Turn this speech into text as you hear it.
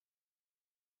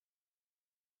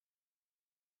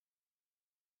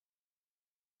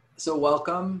So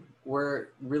welcome. We're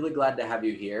really glad to have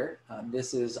you here.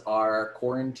 This is our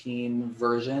quarantine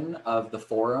version of the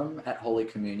forum at Holy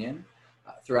Communion.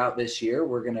 Throughout this year,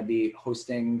 we're going to be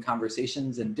hosting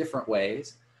conversations in different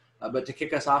ways. But to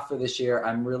kick us off for this year,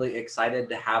 I'm really excited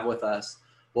to have with us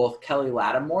both Kelly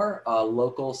Lattimore, a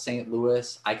local St.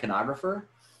 Louis iconographer,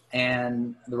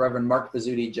 and the Reverend Mark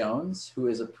Bizzuti Jones, who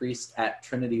is a priest at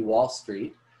Trinity Wall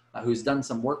Street, who's done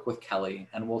some work with Kelly,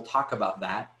 and we'll talk about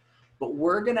that. But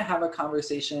we're going to have a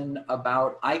conversation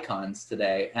about icons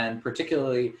today, and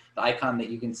particularly the icon that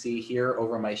you can see here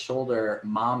over my shoulder,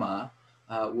 Mama,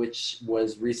 which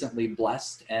was recently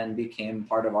blessed and became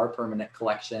part of our permanent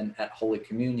collection at Holy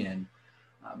Communion.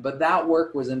 But that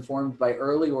work was informed by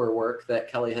earlier work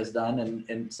that Kelly has done,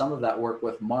 and some of that work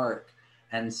with Mark.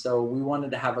 And so we wanted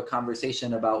to have a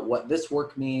conversation about what this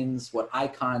work means, what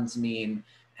icons mean,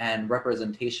 and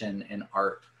representation in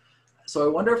art. So I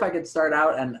wonder if I could start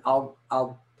out, and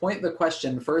I'll point the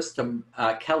question first to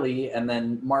Kelly, and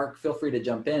then Mark, feel free to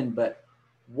jump in, but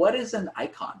what is an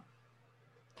icon?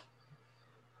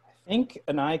 I think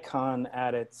an icon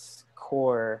at its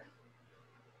core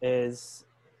is,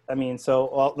 let me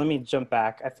jump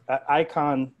back.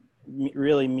 Icon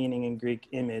really meaning in Greek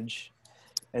image.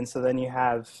 And so then you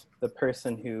have the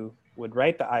person who would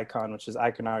write the icon, which is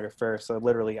iconographer, so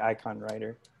literally icon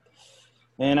writer.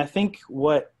 And I think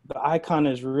what the icon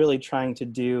is really trying to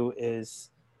do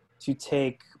is to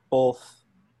take both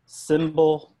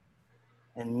symbol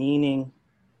and meaning,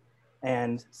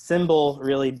 and symbol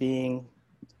really being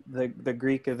the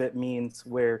Greek of it means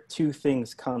where two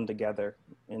things come together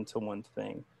into one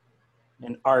thing.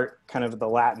 And art, kind of the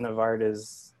Latin of art,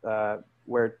 is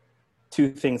where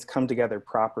two things come together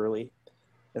properly.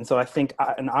 And so I think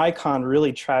an icon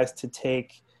really tries to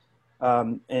take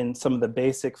in some of the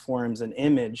basic forms an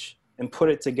image and put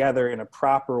it together in a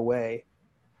proper way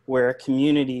where a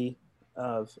community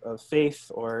of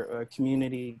faith or a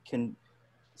community can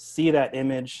see that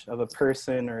image of a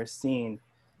person or a scene,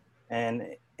 and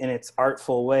in its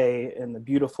artful way, in the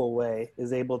beautiful way,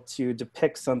 is able to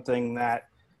depict something that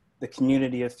the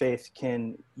community of faith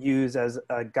can use as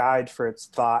a guide for its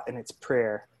thought and its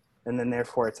prayer, and then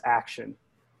therefore its action.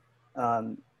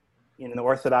 In the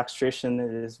Orthodox tradition,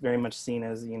 it is very much seen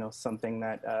as, something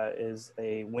that is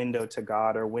a window to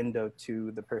God or window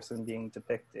to the person being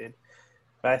depicted.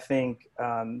 But I think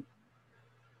the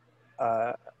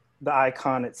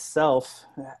icon itself,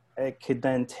 it could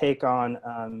then take on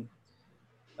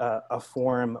a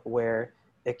form where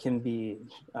it can be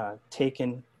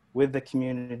taken with the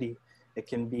community. It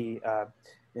can be,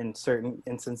 in certain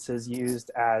instances, used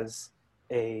as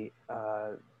a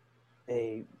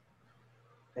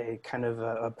kind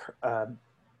of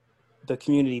the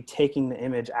community taking the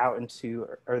image out into,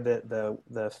 or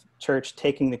the church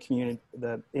taking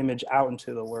the image out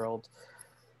into the world,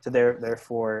 to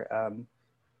therefore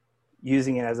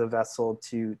using it as a vessel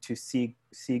to see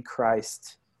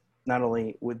Christ not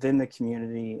only within the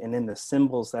community and in the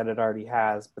symbols that it already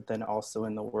has, but then also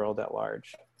in the world at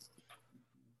large.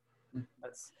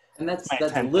 That's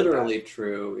literally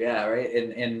true. Yeah, right.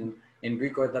 In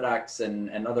Greek Orthodox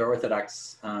and other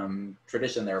Orthodox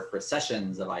tradition, there are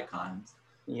processions of icons.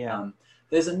 Yeah.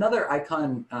 There's another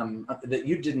icon that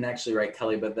you didn't actually write,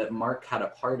 Kelly, but that Mark had a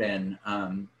part in,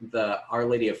 the Our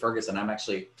Lady of Ferguson. I'm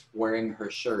actually wearing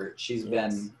her shirt. She's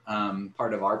been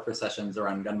part of our processions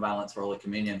around gun violence for Holy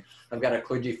Communion. I've got a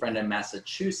clergy friend in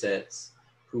Massachusetts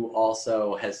who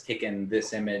also has taken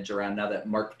this image around, now that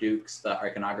Mark Dukes, the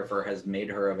iconographer, has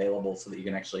made her available so that you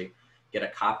can actually get a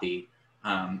copy.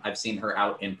 I've seen her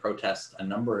out in protest a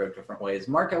number of different ways.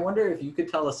 Mark, I wonder if you could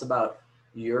tell us about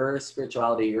your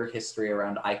spirituality, your history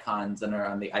around icons and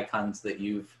around the icons that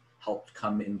you've helped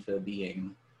come into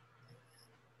being.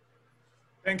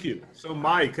 Thank you. So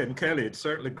Mike and Kelly, it's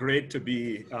certainly great to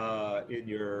be in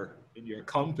your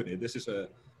company. This is a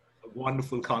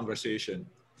wonderful conversation.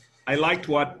 I liked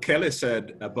what Kelly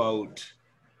said about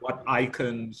what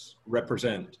icons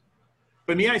represent.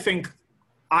 For me, I think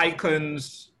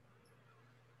icons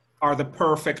are the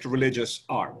perfect religious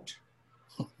art.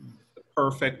 The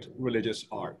perfect religious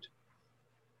art.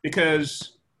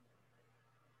 Because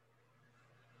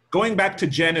going back to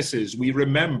Genesis, we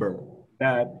remember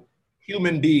that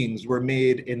human beings were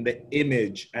made in the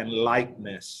image and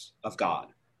likeness of God.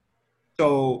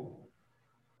 So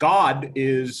God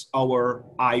is our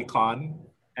icon,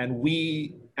 and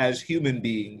we as human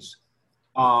beings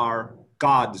are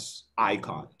God's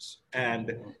icons.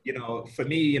 And, for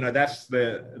me, that's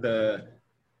the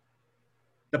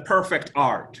perfect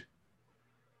art.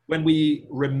 When we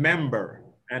remember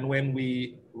and when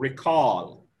we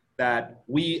recall that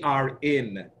we are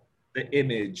in the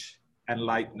image and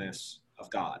likeness of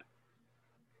God.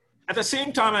 At the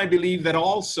same time, I believe that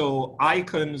also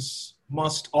icons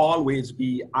must always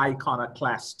be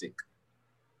iconoclastic.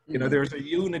 You know, there's a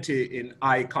unity in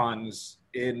icons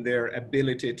in their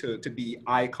ability to be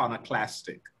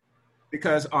iconoclastic.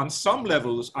 Because on some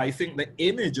levels, I think the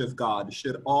image of God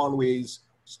should always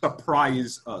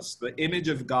surprise us. The image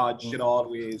of God should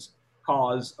always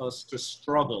cause us to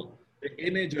struggle. The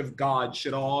image of God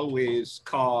should always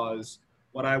cause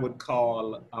what I would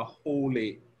call a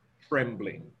holy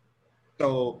trembling.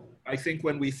 So I think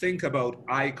when we think about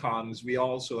icons, we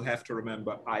also have to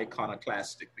remember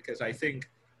iconoclastic, because I think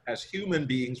as human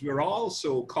beings, we're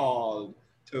also called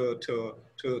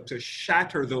to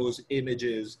shatter those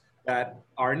images that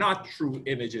are not true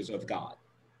images of God.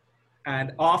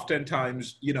 And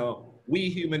oftentimes, you know, we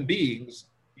human beings,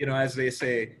 you know, as they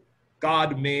say,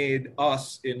 God made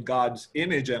us in God's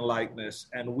image and likeness,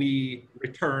 and we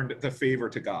returned the favor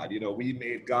to God. You know, we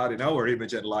made God in our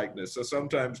image and likeness. So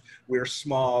sometimes we're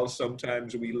small,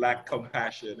 sometimes we lack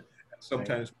compassion, and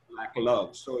sometimes we lack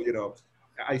love. So, you know,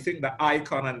 I think the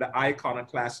icon and the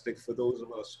iconoclastic for those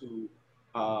of us who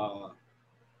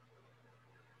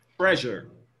treasure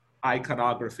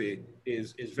iconography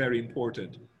is very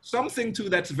important. Something too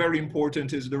that's very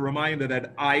important is the reminder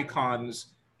that icons,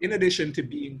 in addition to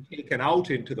being taken out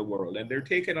into the world, and they're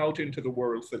taken out into the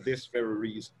world for this very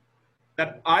reason,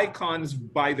 that icons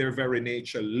by their very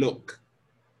nature look.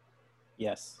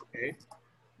 Yes. Okay?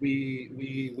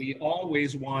 We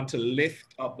always want to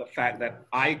lift up the fact that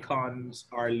icons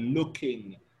are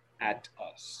looking at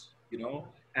us, you know?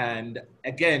 And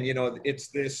again, you know, it's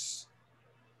this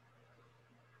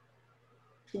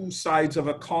two sides of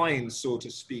a coin, so to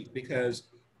speak, because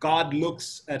God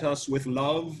looks at us with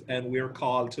love, and we're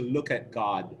called to look at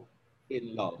God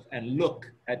in love and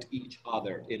look at each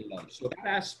other in love. So that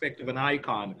aspect of an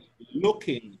icon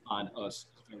looking on us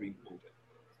is very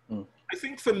important. I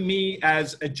think for me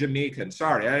as a Jamaican,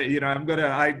 sorry,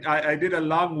 I did a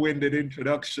long-winded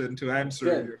introduction to answer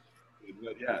your question,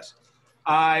 but yes.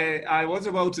 I was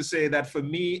about to say that for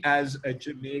me as a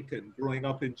Jamaican, growing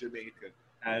up in Jamaica,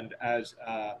 and as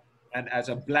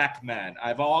a Black man,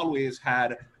 I've always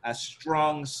had a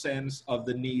strong sense of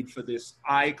the need for this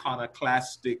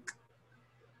iconoclastic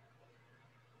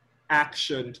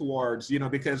action towards, you know,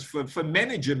 because for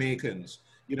many Jamaicans,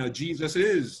 you know, Jesus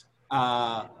is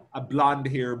a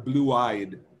blonde-haired,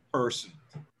 blue-eyed person.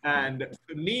 And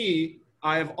for me,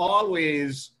 I've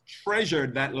always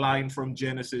treasured that line from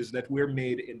Genesis that we're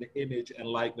made in the image and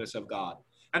likeness of God.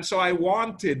 And so I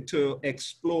wanted to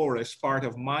explore, as part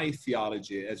of my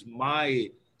theology, as my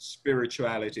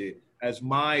spirituality, as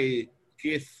my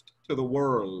gift to the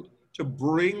world, to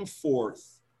bring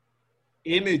forth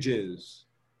images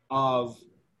of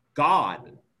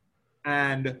God,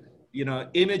 and, you know,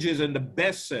 images in the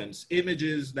best sense,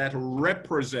 images that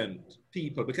represent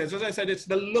people. Because as I said, it's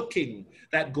the looking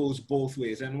that goes both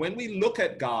ways. And when we look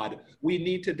at God, we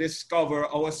need to discover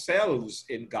ourselves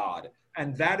in God.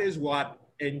 And that is what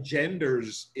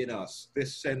engenders in us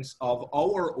this sense of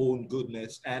our own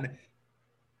goodness and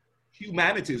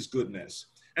humanity's goodness.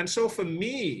 And so for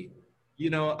me, you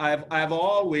know, I've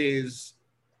always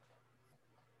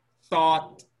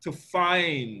thought to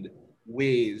find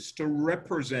ways to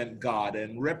represent God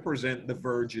and represent the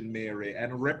Virgin Mary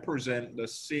and represent the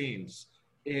saints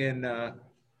in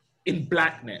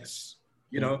Blackness,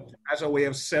 you know, as a way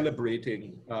of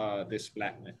celebrating this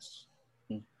Blackness.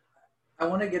 I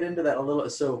want to get into that a little.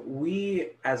 So we,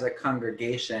 as a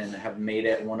congregation, have made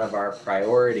it one of our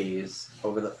priorities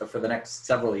for the next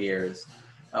several years.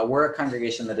 We're a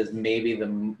congregation that is maybe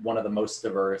one of the most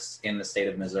diverse in the state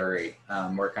of Missouri.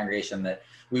 We're a congregation that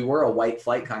we were a white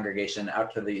flight congregation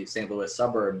out to the St. Louis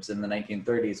suburbs in the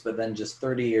 1930s, but then just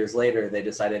 30 years later, they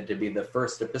decided to be the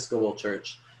first Episcopal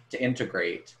church to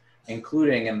integrate,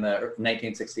 including in the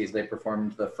 1960s, they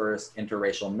performed the first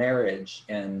interracial marriage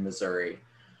in Missouri.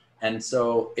 And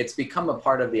so it's become a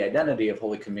part of the identity of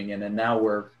Holy Communion, and now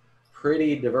we're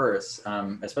pretty diverse,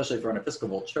 especially for an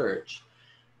Episcopal church.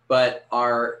 But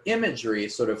our imagery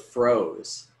sort of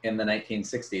froze in the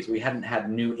 1960s. We hadn't had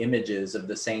new images of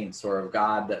the saints or of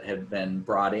God that had been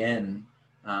brought in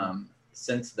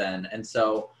since then. And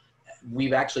so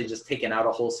we've actually just taken out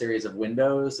a whole series of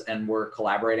windows, and we're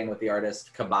collaborating with the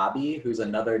artist Kababi, who's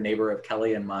another neighbor of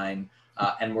Kelly and mine.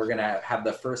 And we're going to have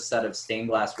the first set of stained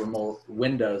glass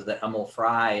windows that Emil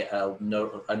Fry, a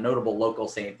notable local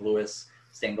St. Louis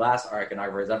stained glass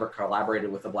iconographer, has ever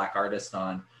collaborated with a Black artist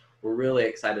on. We're really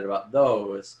excited about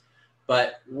those.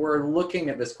 But we're looking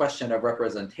at this question of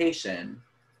representation.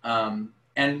 And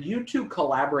you two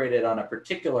collaborated on a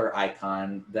particular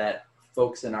icon that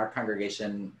folks in our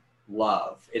congregation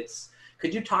love.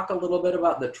 Could you talk a little bit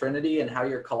about the Trinity and how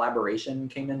your collaboration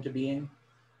came into being?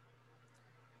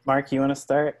 Mark, you want to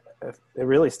start? It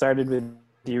really started with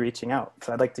you reaching out,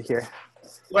 so I'd like to hear.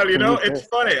 Well, it's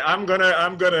funny. I'm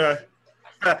gonna.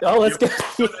 Oh, let's go.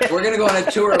 We're gonna go on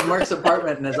a tour of Mark's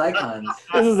apartment and his icons.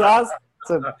 This is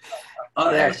awesome.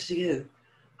 Oh, there she is.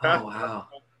 Oh, wow.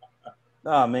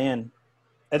 Oh man,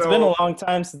 it's been a long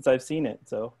time since I've seen it.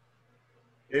 So,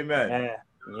 amen.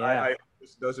 Yeah. I hope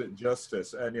this does it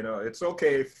justice, and it's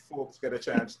okay if folks get a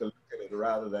chance to look at it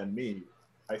rather than me.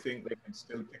 I think they can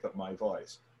still pick up my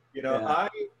voice.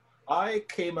 I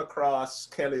came across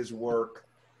Kelly's work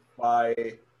by,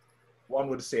 one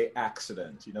would say,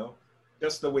 accident.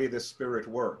 Just the way the spirit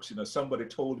works. Somebody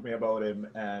told me about him,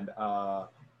 and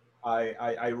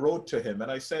I wrote to him,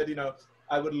 and I said,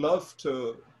 I would love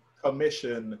to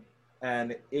commission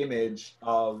an image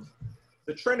of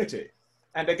the Trinity.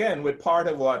 And again, with part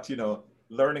of what,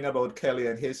 learning about Kelly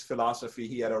and his philosophy,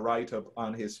 he had a write-up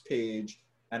on his page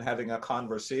and having a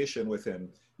conversation with him.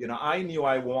 I knew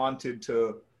I wanted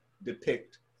to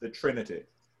depict the Trinity.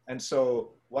 And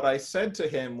so what I said to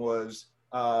him was,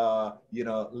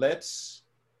 let's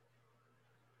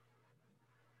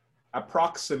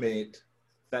approximate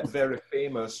that very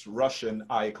famous Russian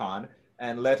icon,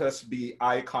 and let us be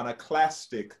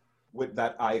iconoclastic with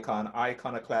that icon,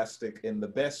 iconoclastic in the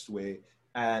best way,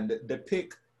 and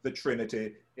depict the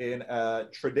Trinity in a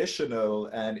traditional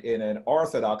and in an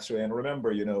orthodox way. And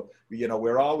remember,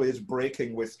 we're always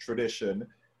breaking with tradition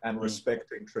and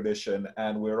respecting tradition,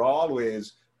 and we're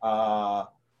always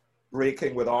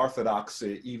breaking with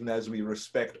orthodoxy, even as we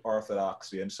respect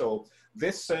orthodoxy. And so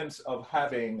this sense of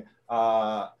having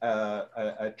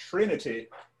a Trinity,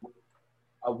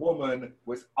 a woman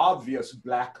with obvious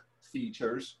Black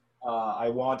features. I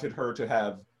wanted her to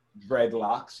have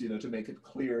dreadlocks, to make it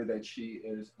clear that she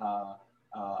is a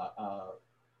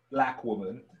Black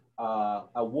woman,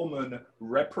 a woman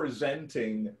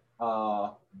representing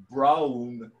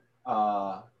brown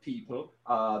people,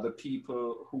 the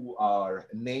people who are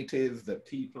native, the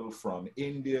people from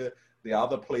India, the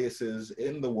other places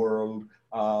in the world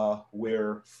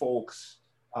where folks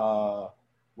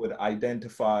would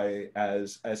identify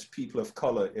as people of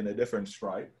color in a different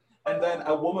stripe. And then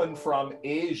a woman from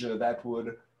Asia that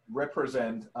would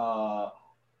represent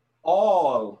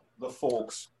all the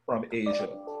folks from Asia.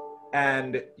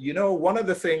 And one of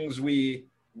the things we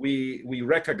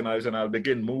recognize, and I'll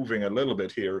begin moving a little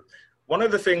bit here, one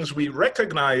of the things we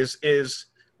recognize is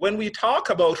when we talk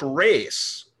about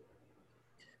race,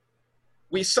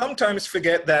 we sometimes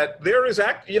forget that there is,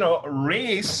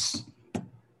 race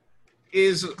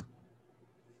is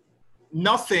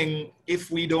nothing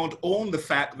if we don't own the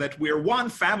fact that we're one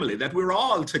family, that we're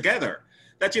all together,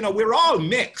 that, we're all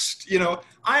mixed.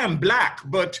 I am Black,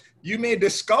 but you may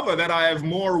discover that I have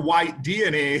more white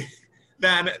DNA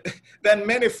than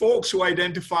many folks who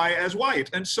identify as white.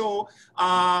 And so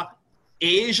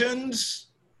Asians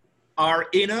are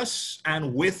in us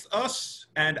and with us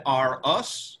and are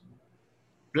us.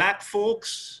 Black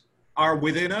folks are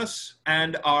within us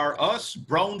and are us.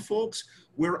 Brown folks,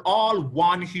 we're all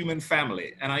one human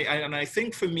family. And I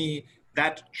think for me,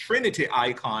 that Trinity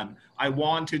icon, I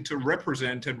wanted to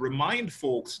represent and remind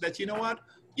folks that,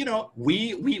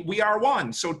 we are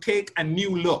one. So take a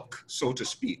new look, so to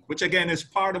speak, which again is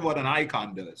part of what an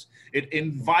icon does. It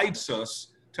invites us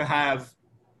to have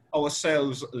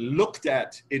ourselves looked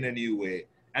at in a new way.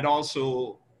 And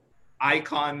also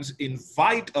icons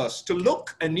invite us to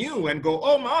look anew and go,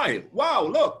 oh my, wow,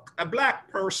 look, a Black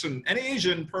person, an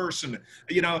Asian person,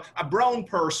 a brown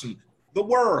person, the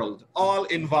world, all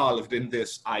involved in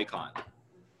this icon.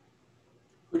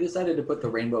 Who decided to put the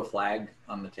rainbow flag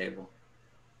on the table?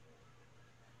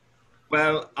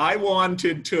 Well, I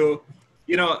wanted to,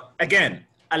 again,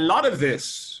 a lot of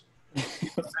this, and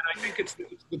I think it's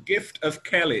the gift of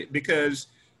Kelly, because,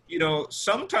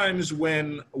 sometimes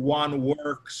when one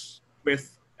works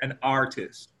with an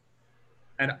artist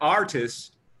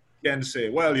can say,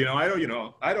 well,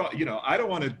 I don't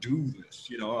want to do this,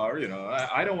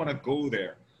 I don't want to go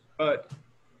there. But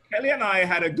Kelly and I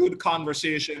had a good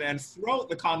conversation, and throughout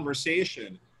the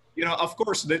conversation, of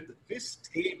course, this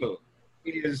table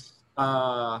is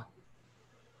a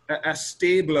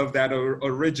stable of that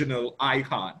original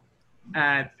icon.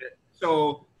 And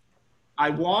so I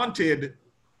wanted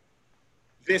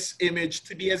this image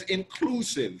to be as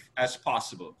inclusive as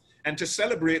possible and to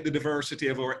celebrate the diversity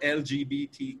of our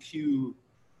LGBTQ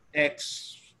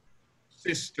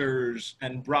sisters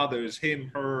and brothers,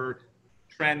 him, her,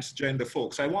 transgender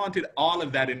folks. I wanted all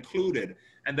of that included.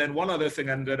 And then one other thing,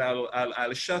 and then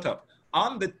I'll shut up.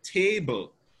 On the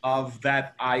table of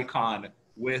that icon,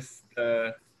 with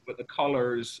the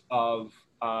colors of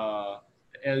the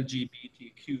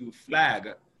LGBTQ flag,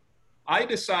 I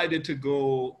decided to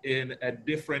go in a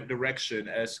different direction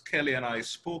as Kelly and I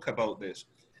spoke about this.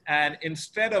 And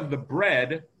instead of the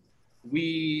bread,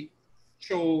 we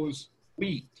chose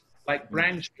wheat, like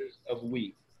branches of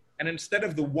wheat. And instead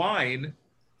of the wine,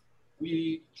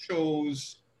 we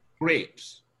chose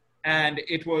grapes. And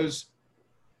it was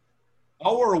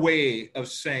our way of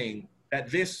saying that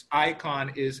this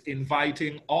icon is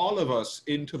inviting all of us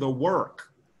into the work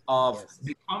of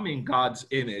becoming God's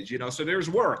image, so there's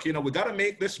work, we got to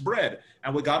make this bread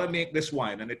and we got to make this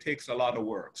wine, and it takes a lot of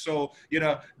work. So,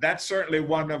 that's certainly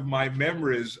one of my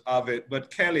memories of it. But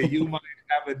Kelly, you might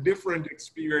have a different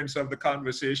experience of the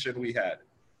conversation we had.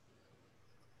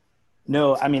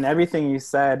 No, I mean, everything you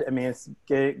said, I mean, it's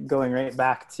going right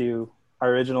back to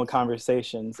our original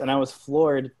conversations. And I was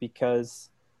floored because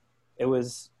it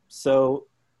was so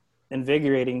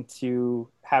invigorating to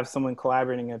have someone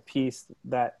collaborating a piece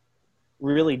that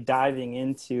really diving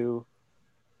into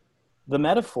the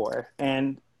metaphor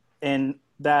and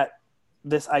that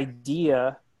this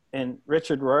idea, and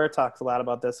Richard Rohr talks a lot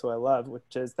about this, who I love,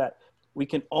 which is that we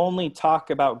can only talk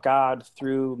about God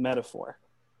through metaphor.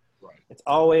 Right. It's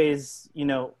always,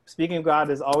 speaking of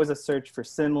God is always a search for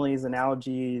similes,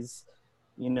 analogies,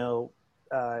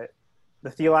 the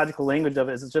theological language of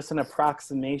it is just an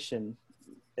approximation.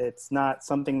 It's not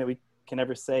something that we can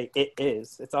ever say it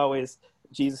is. It's always,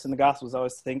 Jesus in the gospel is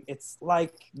always saying, it's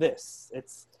like this.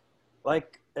 It's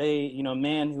like a,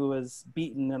 man who was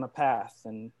beaten in a path.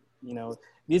 And,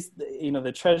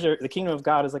 the treasure, the kingdom of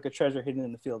God is like a treasure hidden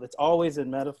in the field. It's always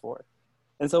in metaphor.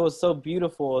 And so what's so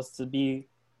beautiful is to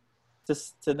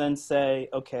then say,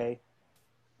 okay,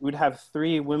 we'd have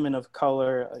three women of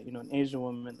color, an Asian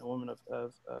woman, a woman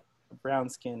of brown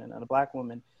skin, and a black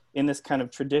woman in this kind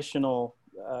of traditional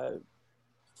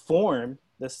form,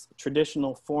 this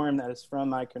traditional form that is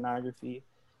from iconography.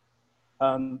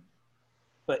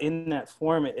 But in that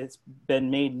form, it's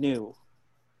been made new.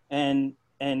 And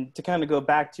to kind of go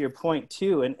back to your point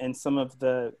too, and some of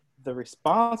the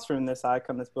response from this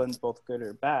icon that's been both good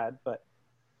or bad, but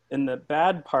in the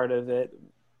bad part of it,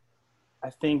 I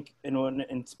think,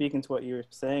 in speaking to what you were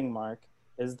saying, Mark,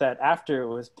 is that after it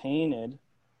was painted,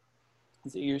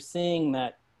 is that you're seeing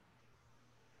that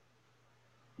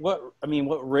what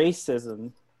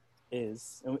racism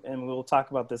is, and we'll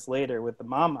talk about this later with the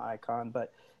mama icon,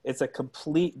 but it's a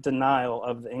complete denial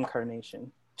of the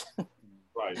incarnation.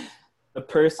 Right. The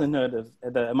personhood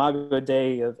of the imago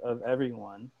Dei of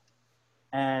everyone.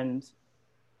 And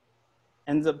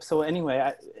so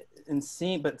anyway,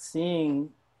 seeing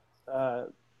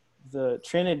the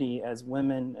Trinity as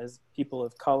women, as people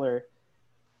of color,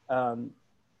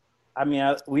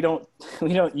 we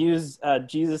don't use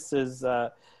Jesus's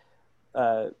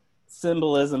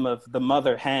symbolism of the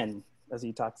mother hen, as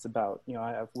he talks about.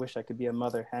 I wish I could be a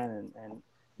mother hen, and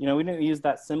we don't use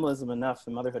that symbolism enough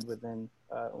in motherhood within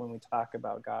when we talk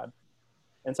about God.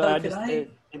 And so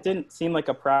it didn't seem like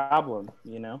a problem,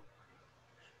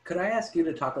 Could I ask you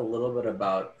to talk a little bit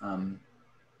about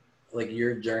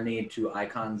your journey to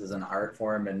icons as an art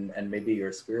form, and maybe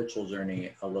your spiritual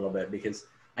journey a little bit? Because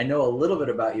I know a little bit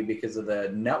about you because of the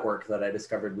network that I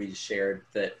discovered we shared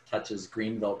that touches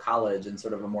Greenville College and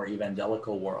sort of a more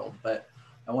evangelical world. But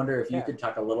I wonder if you could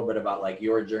talk a little bit about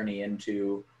your journey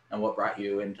into and what brought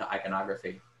you into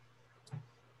iconography.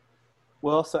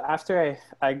 Well, so after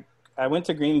I went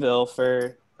to Greenville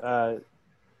for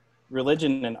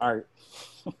religion and art,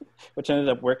 which ended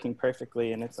up working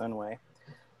perfectly in its own way.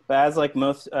 But as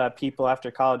most people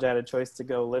after college, I had a choice to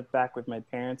go live back with my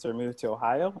parents or move to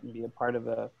Ohio and be a part of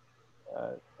a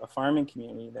farming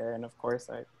community there. And of course,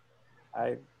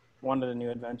 I wanted a new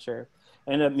adventure.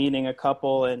 I ended up meeting a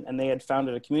couple, and they had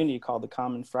founded a community called the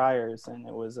Common Friars. And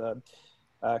it was a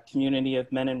community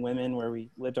of men and women where we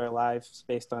lived our lives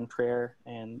based on prayer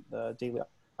and the daily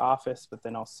office, but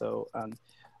then also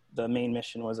the main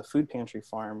mission was a food pantry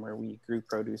farm where we grew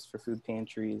produce for food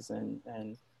pantries and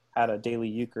had a daily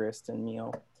Eucharist and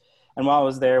meal. And while I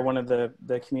was there, one of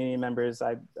the community members,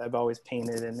 I've always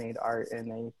painted and made art, and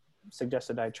they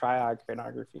suggested I try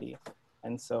iconography.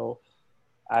 And so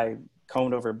I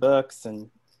combed over books, and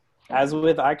as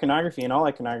with iconography and all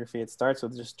iconography, it starts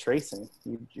with just tracing.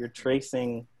 You're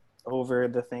tracing over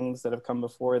the things that have come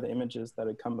before, the images that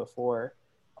had come before.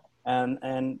 And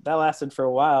that lasted for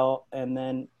a while. And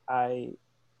then I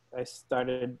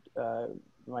started,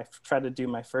 tried to do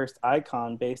my first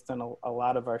icon based on a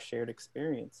lot of our shared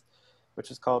experience, which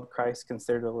is called Christ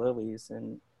Consider the Lilies.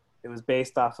 And it was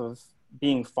based off of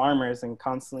being farmers and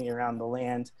constantly around the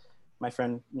land. My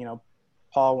friend,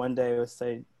 Paul, one day would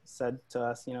say, said to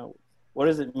us, what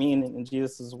does it mean in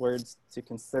Jesus' words to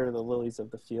consider the lilies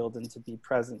of the field and to be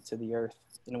present to the earth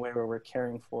in a way where we're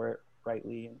caring for it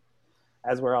rightly, and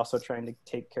as we're also trying to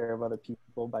take care of other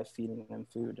people by feeding them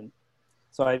food. And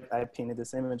so I painted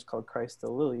this image called Christ the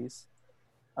Lilies.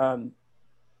 But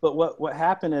what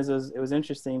happened is it was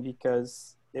interesting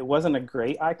because it wasn't a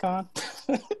great icon.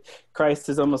 Christ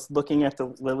is almost looking at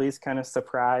the lilies, kind of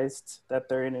surprised that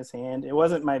they're in his hand. It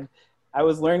wasn't I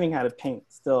was learning how to paint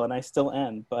still, and I still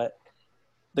am, but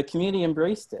the community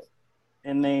embraced it.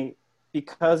 And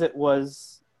because it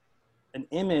was an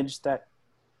image that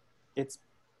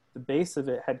the base of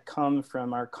it had come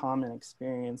from our common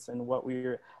experience and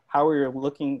how we were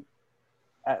looking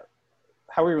at,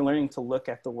 how we were learning to look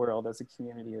at the world as a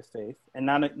community of faith, and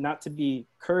not to be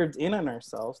curved in on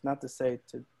ourselves, not to say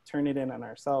to turn it in on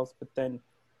ourselves, but then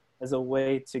as a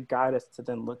way to guide us to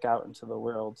then look out into the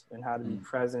world and how to be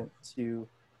present to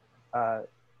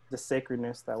the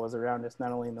sacredness that was around us,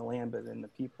 not only in the land, but in the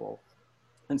people.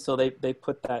 And so they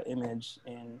put that image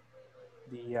in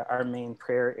our main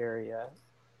prayer area.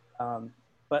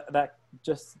 But that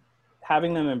just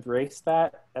having them embrace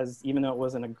that, as even though it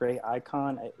wasn't a great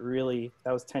icon,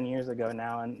 that was 10 years ago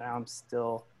now, and now I'm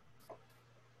still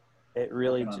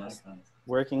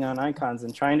working on icons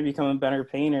and trying to become a better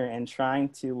painter and trying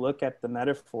to look at the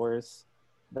metaphors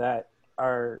that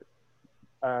are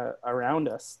around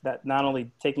us, that not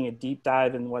only taking a deep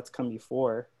dive in what's come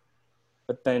before,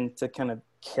 but then to kind of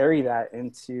carry that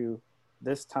into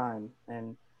this time,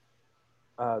 and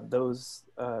those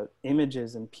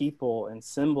images and people and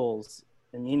symbols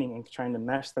and meaning, and trying to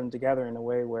mesh them together in a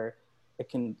way where it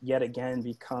can yet again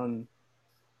become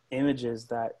images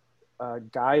that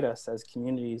guide us as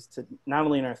communities to not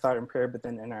only in our thought and prayer, but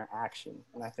then in our action.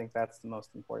 And I think that's the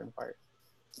most important part.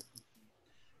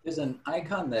 There's an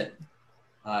icon that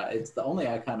it's the only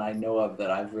icon I know of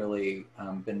that I've really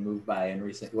been moved by in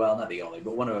recent, well, not the only,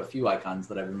 but one of a few icons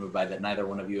that I've been moved by that neither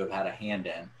one of you have had a hand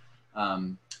in.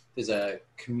 There's a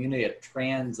community, a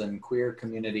trans and queer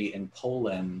community in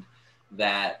Poland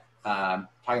that,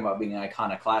 talking about being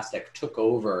iconoclastic, took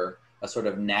over a sort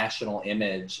of national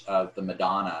image of the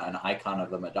Madonna, an icon of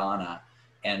the Madonna,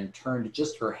 and turned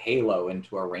just her halo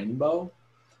into a rainbow.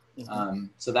 Mm-hmm.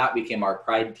 So that became our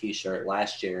Pride t-shirt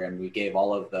last year, and we gave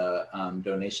all of the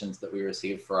donations that we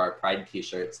received for our Pride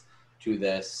t-shirts to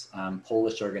this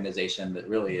Polish organization that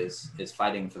really is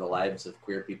fighting for the lives of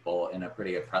queer people in a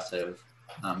pretty oppressive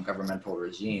governmental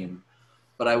regime.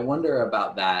 But I wonder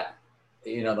about that,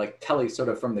 like Kelly, sort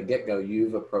of from the get-go,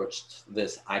 you've approached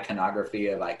this iconography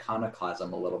of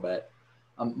iconoclasm a little bit.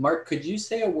 Mark, could you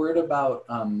say a word about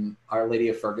Our Lady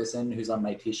of Ferguson, who's on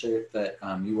my t-shirt, that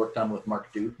you worked on with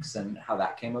Mark Dukes, and how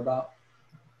that came about?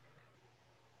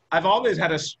 I've always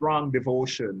had a strong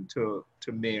devotion to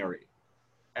Mary,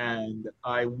 and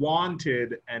I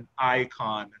wanted an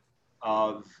icon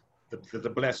of the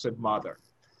Blessed Mother.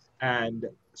 And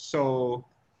so,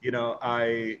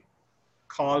 I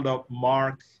called up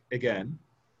Mark again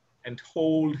and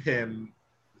told him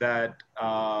that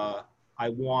I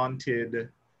wanted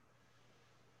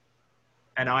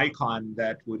an icon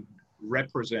that would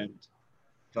represent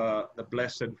the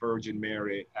Blessed Virgin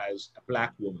Mary as a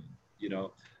Black woman,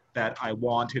 that I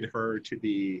wanted her to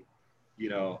be,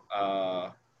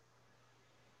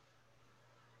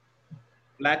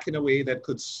 Black in a way that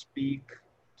could speak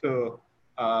to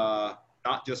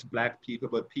not just Black people,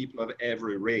 but people of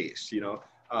every race.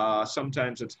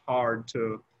 Sometimes it's hard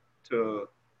to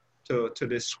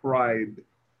describe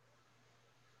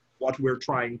what we're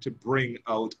trying to bring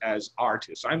out as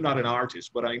artists. I'm not an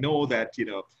artist, but I know that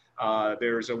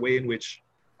there's a way in which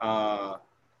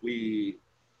we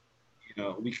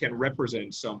can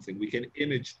represent something, we can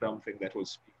image something that will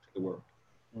speak to the world.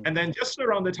 Mm-hmm. And then just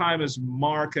around the time as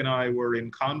Mark and I were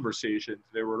in conversations,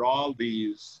 there were all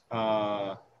these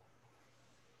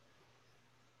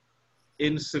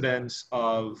incidents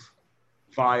of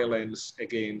violence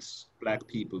against Black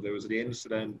people. There was the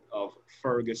incident of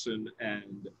Ferguson,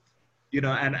 and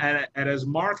and as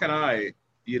Mark and I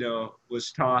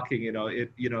was talking,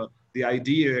 the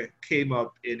idea came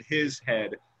up in his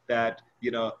head that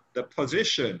the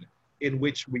position in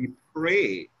which we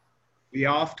pray, we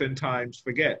oftentimes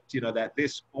forget that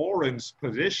this orange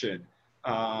position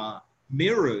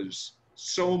mirrors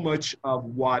so much of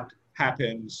what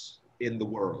happens in the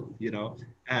world,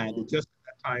 and just at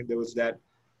that time there was that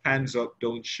hands up,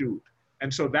 don't shoot.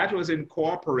 And so that was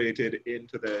incorporated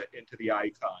into the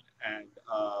icon. And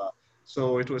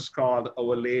so it was called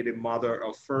Our Lady Mother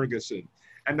of Ferguson.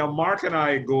 And now Mark and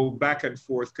I go back and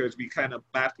forth because we kind of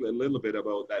battle a little bit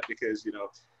about that, because,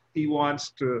 he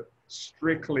wants to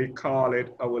strictly call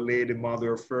it Our Lady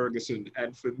Mother of Ferguson.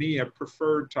 And for me, a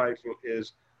preferred title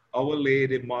is Our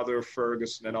Lady Mother of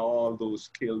Ferguson and all those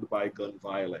killed by gun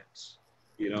violence.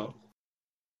 You know,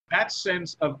 that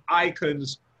sense of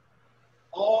icons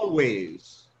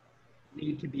always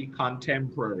need to be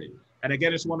contemporary. And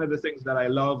again, it's one of the things that I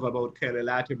love about Kelly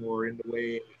Lattimore in the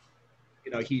way,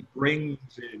 you know, he brings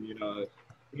in, you know,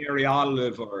 Mary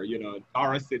Oliver, you know,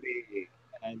 Dorothy Day,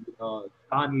 and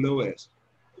John Lewis,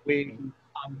 the way he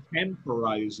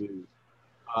contemporizes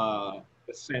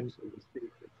the sense of the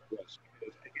sacred to us.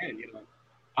 Because again, you know,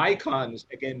 icons,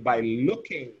 again, by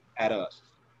looking at us,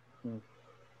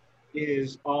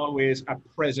 is always a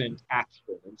present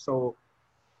action. And so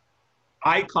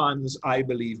icons, I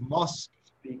believe, must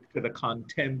speak to the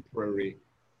contemporary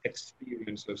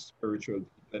experience of spiritual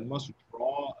people and must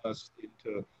draw us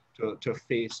into to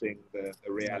facing the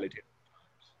reality of the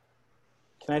times.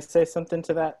 Can I say something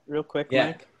to that real quick, Yeah.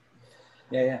 Mike?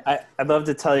 Yeah. I'd love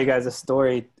to tell you guys a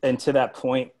story. And to that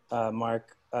point,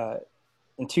 Mark,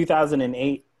 in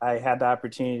 2008, I had the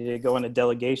opportunity to go on a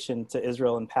delegation to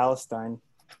Israel and Palestine.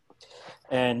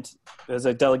 And it was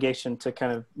a delegation to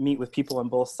kind of meet with people on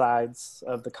both sides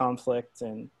of the conflict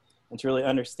and to really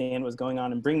understand what's going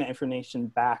on and bring that information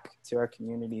back to our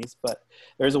communities. But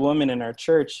there's a woman in our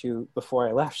church who, before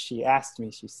I left, she asked me,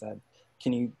 she said,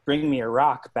 "Can you bring me a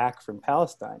rock back from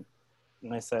Palestine?"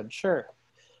 And I said, "Sure."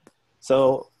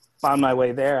 So on my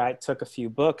way there, I took a few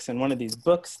books, and one of these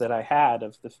books that I had,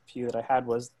 of the few that I had,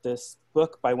 was this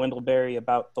book by Wendell Berry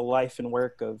about the life and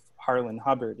work of Harlan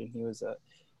Hubbard. And he was a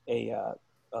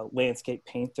landscape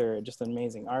painter, just an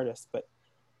amazing artist. But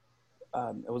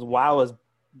it was while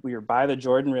we were by the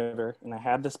Jordan River, and I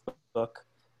had this book,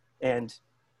 and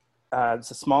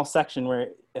it's a small section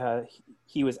where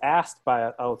he was asked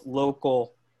by a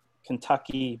local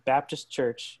Kentucky Baptist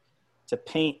church to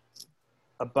paint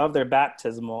above their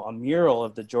baptismal a mural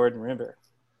of the Jordan River.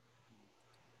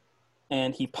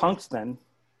 And he punked them,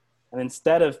 and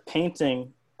instead of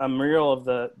painting a mural of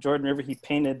the Jordan River, he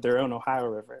painted their own Ohio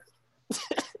River.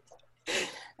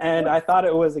 And I thought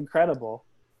it was incredible.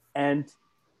 And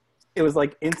it was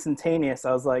like instantaneous.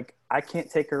 I was like, I can't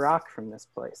take a rock from this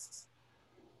place.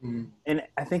 And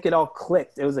I think it all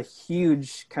clicked. It was a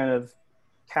huge kind of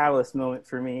catalyst moment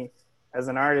for me as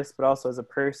an artist, but also as a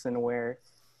person, where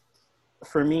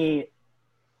for me,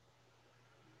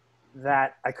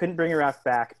 that I couldn't bring a rock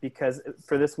back because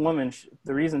for this woman,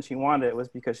 the reason she wanted it was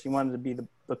because she wanted to be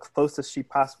the closest she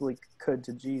possibly could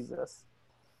to Jesus.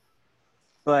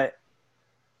 But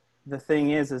the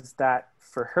thing is that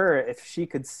for her, if she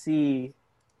could see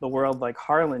the world like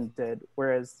Harlan did,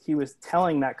 whereas he was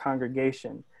telling that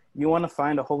congregation, you want to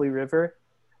find a holy river?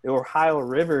 The Ohio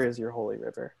River is your holy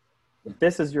river.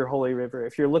 This is your holy river.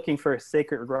 If you're looking for a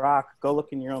sacred rock, go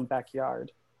look in your own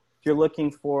backyard. If you're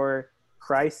looking for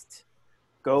Christ,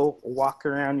 go walk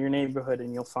around your neighborhood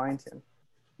and you'll find him.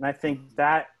 And I think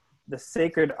that the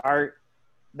sacred art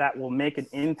that will make an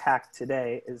impact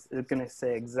today is going to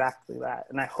say exactly that.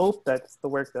 And I hope that's the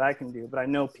work that I can do, but I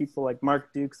know people like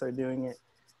Mark Dukes are doing it,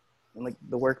 and like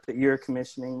the work that you're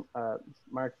commissioning,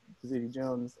 Mark Zudi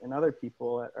Jones and other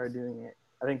people are doing it.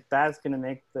 I think that's going to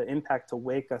make the impact to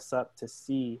wake us up to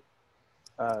see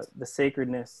the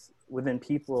sacredness within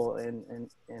people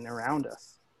and around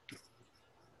us.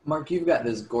 Mark, you've got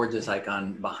this gorgeous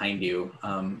icon behind you.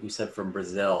 You said from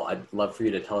Brazil. I'd love for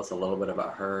you to tell us a little bit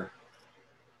about her.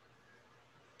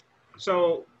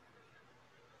 So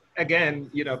again,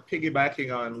 you know,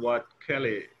 piggybacking on what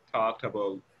Kelly talked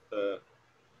about, the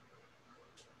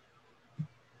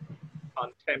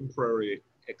contemporary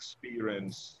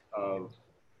experience of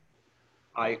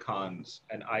icons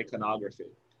and iconography.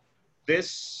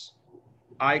 This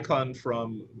icon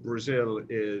from Brazil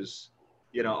is,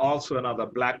 you know, also another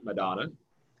Black Madonna.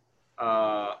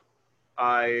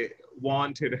 I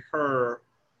wanted her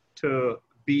to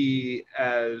be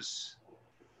as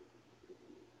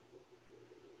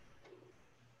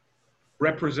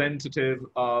representative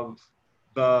of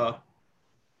the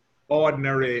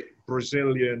ordinary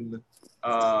Brazilian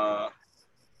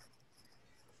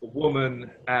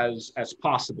woman as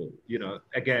possible. You know,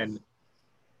 again,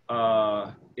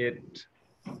 I'm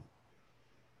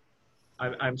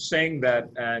saying that,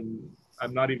 and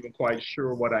I'm not even quite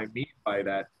sure what I mean by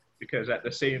that, because at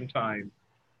the same time,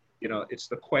 you know, it's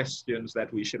the questions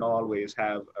that we should always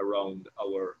have around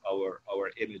our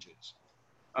images.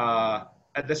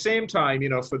 At the same time, you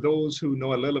know, for those who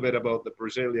know a little bit about the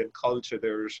Brazilian culture,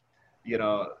 there's, you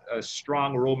know, a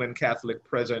strong Roman Catholic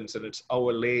presence, and it's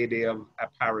Our Lady of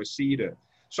Aparecida.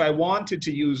 So I wanted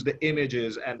to use the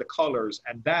images and the colors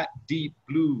and that deep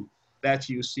blue that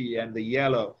you see and the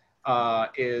yellow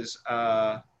is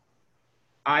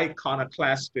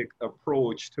iconoclastic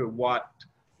approach to what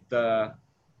the,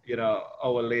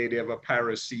 Our Lady of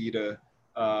Aparecida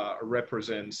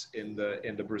represents in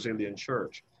the Brazilian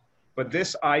church. But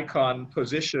this icon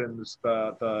positions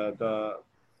the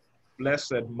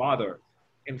Blessed Mother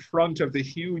in front of the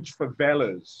huge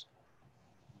favelas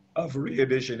of Rio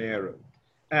de Janeiro.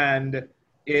 And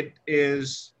it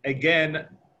is, again,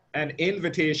 an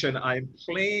invitation. I'm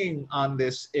playing on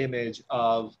this image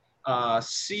of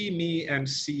see me and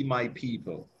see my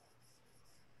people,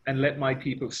 and let my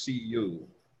people see you.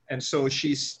 And so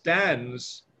she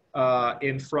stands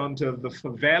in front of the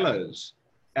favelas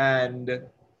and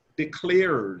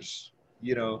declares,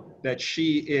 that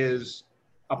she is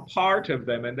a part of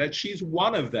them and that she's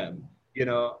one of them,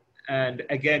 and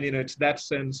again, it's that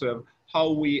sense of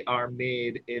how we are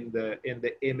made in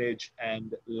the image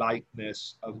and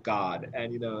likeness of God.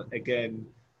 And again,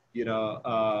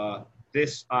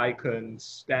 this icon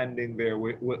standing there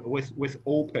with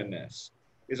openness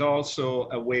is also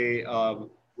a way of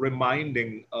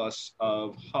reminding us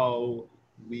of how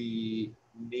we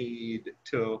need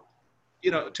to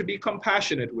be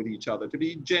compassionate with each other, to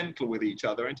be gentle with each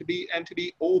other, and to be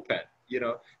open,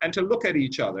 and to look at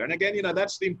each other. And again,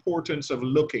 that's the importance of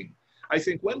looking. I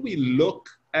think when we look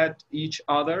at each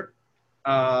other,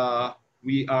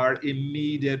 we are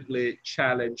immediately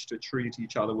challenged to treat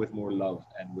each other with more love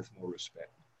and with more respect.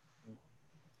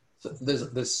 So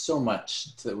there's so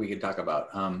much that we could talk about.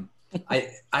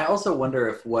 I also wonder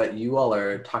if what you all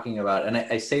are talking about, and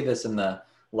I say this in the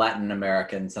Latin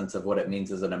American sense of what it means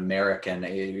as an American,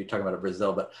 you're talking about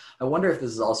Brazil, but I wonder if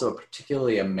this is also a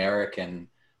particularly American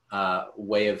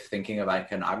way of thinking of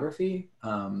iconography.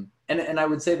 And I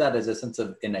would say that as a sense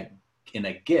of in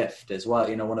a gift as well.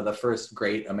 One of the first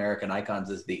great American icons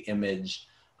is the image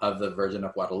of the Virgin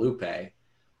of Guadalupe,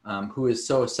 who is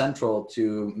so central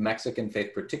to Mexican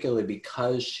faith, particularly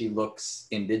because she looks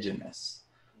indigenous.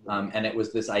 And it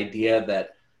was this idea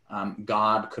that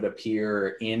God could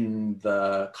appear in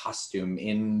the costume,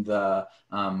 in the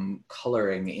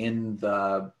coloring, in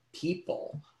the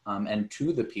people, and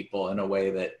to the people in a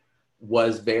way that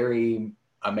was very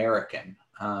American.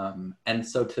 And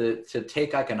so to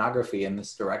take iconography in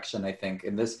this direction, I think,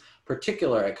 in this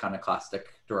particular iconoclastic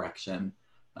direction,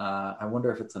 I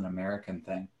wonder if it's an American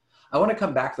thing. I want to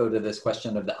come back, though, to this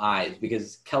question of the eyes,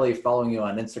 because Kelly, following you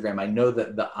on Instagram, I know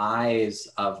that the eyes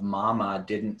of Mama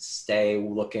didn't stay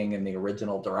looking in the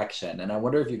original direction. And I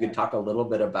wonder if you could talk a little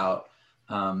bit about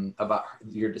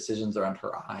your decisions around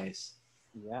her eyes.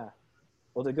 Yeah.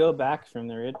 Well, to go back from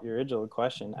the original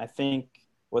question, I think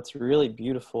what's really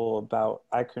beautiful about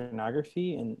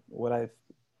iconography and what I've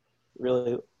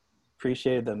really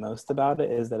appreciated the most about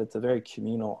it is that it's a very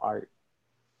communal art.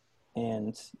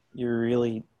 And you're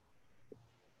really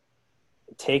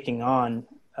taking on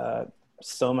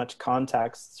so much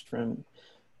context from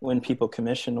when people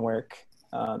commission work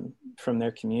from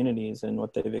their communities and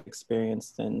what they've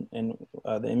experienced and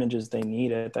the images they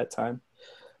need at that time.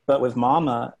 But with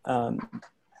Mama,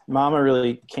 Mama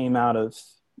really came out of,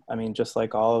 just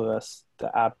like all of us,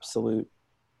 the absolute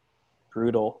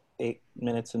brutal 8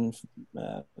 minutes and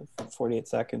 48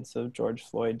 seconds of George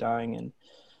Floyd dying. And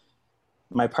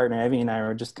my partner, Evie, and I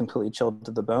were just completely chilled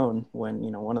to the bone when,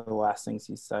 one of the last things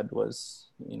he said was,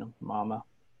 Mama.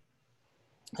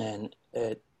 And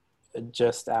it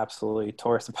just absolutely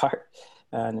tore us apart.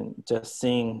 And just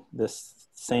seeing this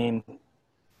same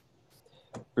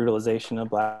brutalization of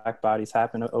Black bodies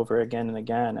happen over again and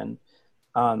again.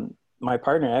 And my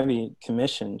partner, Evie,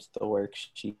 commissioned the work.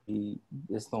 She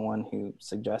is the one who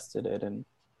suggested it. And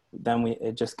then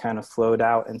it just kind of flowed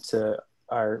out into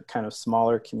our kind of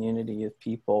smaller community of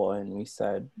people, and we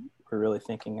said we're really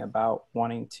thinking about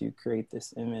wanting to create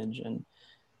this image, and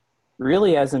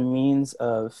really as a means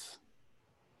of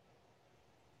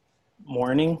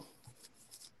mourning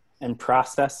and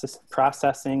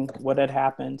processing what had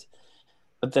happened,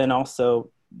 but then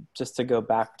also, just to go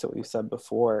back to what you said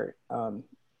before,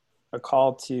 a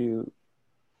call to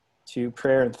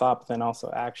prayer and thought, but then also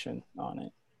action on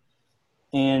it.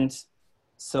 And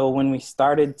so when we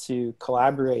started to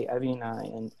collaborate, Evie and I,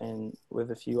 and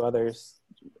with a few others,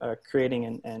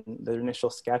 creating and the initial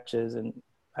sketches, and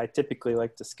I typically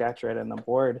like to sketch right on the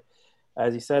board.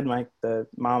 As you said, Mike, the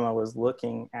Mama was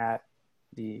looking at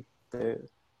the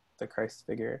Christ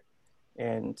figure.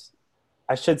 And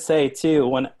I should say too,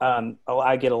 when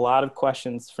I get a lot of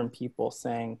questions from people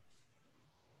saying,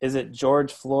 is it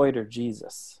George Floyd or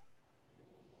Jesus?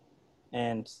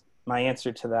 And my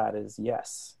answer to that is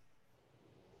yes.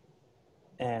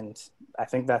 And I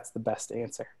think that's the best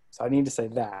answer. So I need to say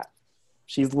that.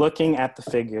 She's looking at the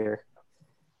figure,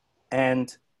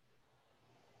 And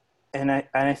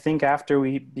I think after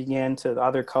we began to the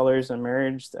other colors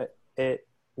emerged, it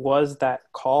was that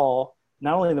call,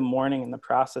 not only the mourning and the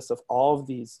process of all of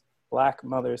these Black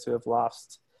mothers who have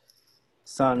lost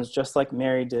sons, just like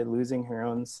Mary did, losing her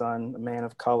own son, a man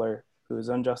of color who was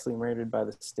unjustly murdered by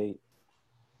the state.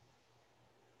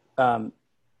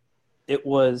 It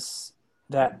was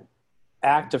that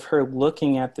act of her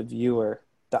looking at the viewer,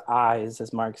 the eyes,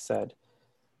 as Mark said,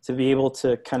 to be able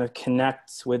to kind of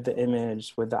connect with the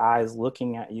image, with the eyes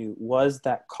looking at you, was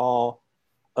that call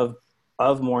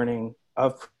of mourning,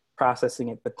 of processing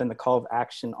it, but then the call of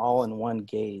action all in one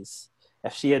gaze.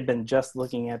 If she had been just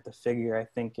looking at the figure, I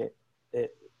think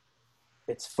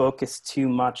it's focused too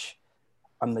much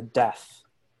on the death,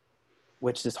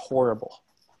 which is horrible.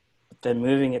 But then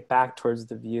moving it back towards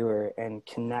the viewer and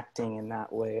connecting in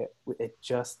that way, it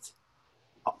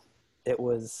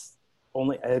was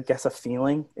only, I guess, a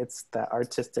feeling. It's that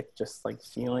artistic, just like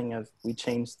feeling of, we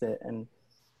changed it, and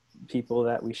people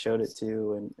that we showed it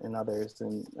to, and others,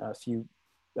 and a few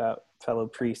fellow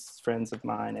priests, friends of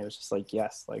mine, it was just like,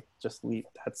 yes, like, just leave.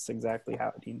 That's exactly how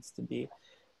it needs to be.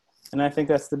 And I think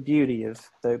that's the beauty of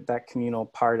that communal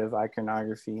part of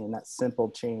iconography, and that simple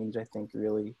change, I think,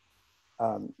 really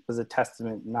was a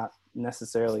testament, not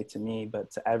necessarily to me,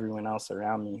 but to everyone else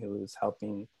around me who was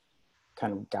helping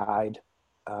kind of guide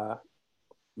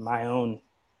my own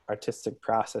artistic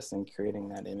process in creating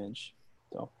that image.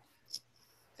 So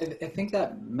I think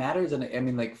that matters. And I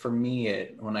mean, like, for me,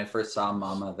 when I first saw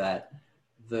Mama, that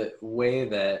the way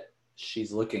that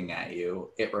she's looking at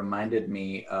you, it reminded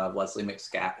me of Leslie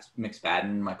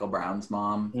McSpadden, Michael Brown's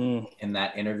mom, in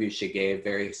that interview she gave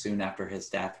very soon after his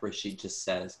death, where she just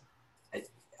says,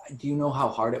 do you know how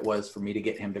hard it was for me to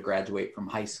get him to graduate from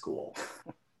high school?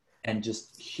 And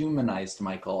just humanized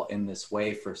Michael in this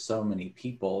way for so many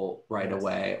people right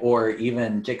away. Or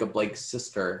even Jacob Blake's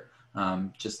sister,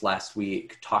 just last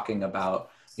week, talking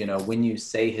about, you know, when you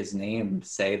say his name,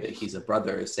 say that he's a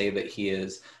brother, say that he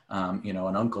is, you know,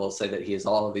 an uncle, say that he is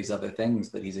all of these other things,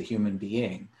 that he's a human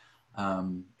being.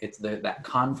 It's that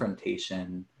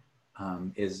confrontation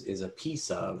is a piece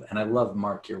of, and I love,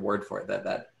 Mark, your word for it,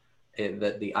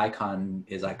 that the icon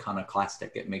is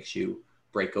iconoclastic. It makes you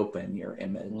break open your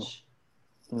image.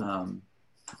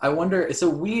 I wonder, so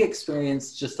we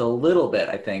experienced just a little bit,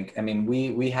 I think. I mean,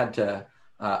 we had to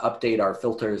update our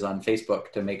filters on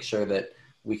Facebook to make sure that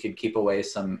we could keep away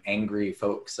some angry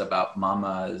folks about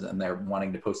mamas, and they're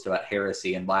wanting to post about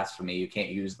heresy and blasphemy. You can't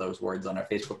use those words on our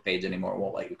Facebook page anymore. It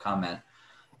won't let you comment.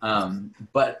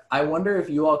 But I wonder if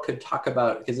you all could talk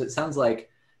about, because it sounds like,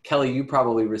 Kelly, you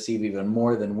probably receive even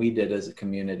more than we did as a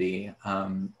community,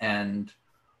 and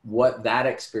what that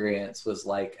experience was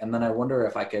like. And then I wonder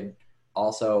if I could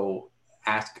also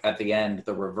ask at the end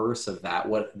the reverse of that.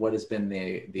 What has been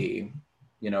the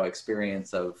you know,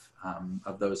 experience of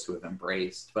those who have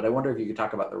embraced? But I wonder if you could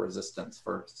talk about the resistance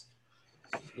first.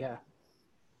 Yeah.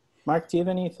 Mark, do you have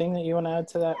anything that you want to add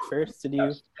to that first? Did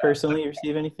you personally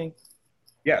receive anything?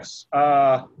 Yes.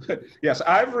 Yes,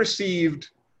 I've received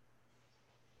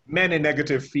many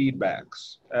negative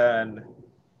feedbacks, and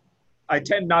I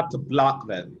tend not to block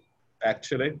them,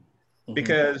 actually,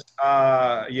 because,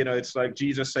 you know, it's like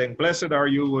Jesus saying, blessed are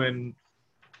you when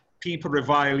people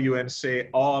revile you and say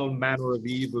all manner of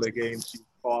evil against you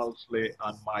falsely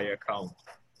on my account.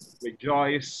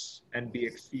 Rejoice and be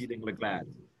exceedingly glad.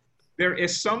 There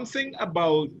is something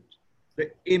about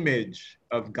the image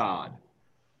of God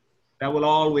that will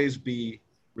always be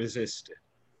resisted.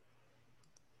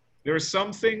 There is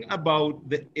something about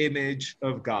the image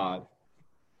of God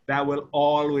that will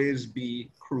always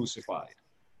be crucified.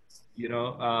 You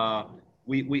know,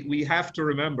 we have to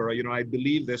remember, you know, I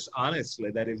believe this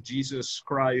honestly, that if Jesus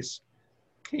Christ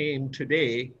came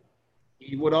today,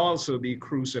 he would also be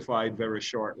crucified very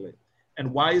shortly.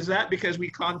 And why is that? Because we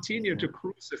continue to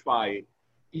crucify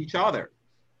each other,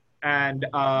 and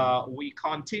we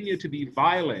continue to be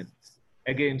violent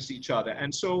against each other.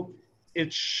 And so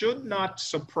it should not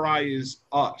surprise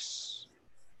us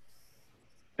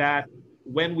that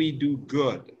when we do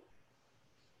good,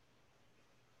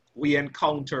 we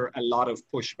encounter a lot of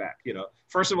pushback. You know,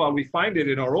 first of all, we find it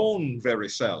in our own very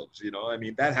selves. You know, I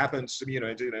mean, that happens to me. You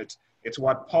know, it's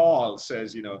what Paul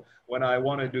says. You know, when I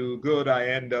want to do good, I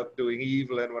end up doing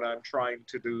evil, and when I'm trying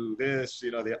to do this,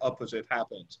 you know, the opposite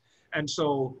happens. And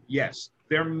so, yes,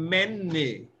 there are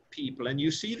many people, and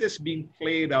you see this being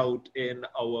played out in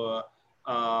our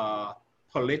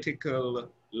political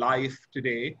life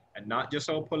today, and not just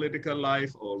our political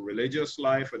life or religious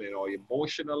life, and in our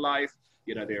emotional life.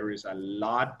 You know, there is a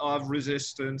lot of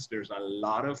resistance. There's a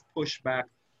lot of pushback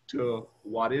to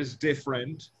what is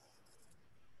different.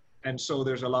 And so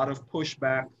there's a lot of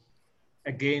pushback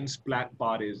against Black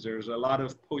bodies. There's a lot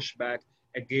of pushback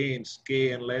against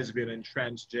gay and lesbian and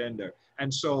transgender.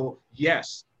 And so,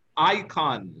 yes,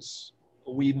 icons,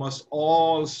 we must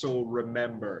also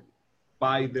remember,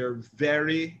 by their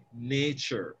very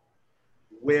nature,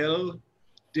 will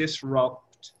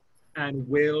disrupt and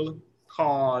will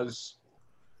cause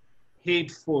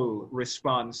hateful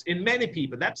response in many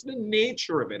people. That's the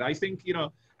nature of it. I think,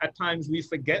 at times we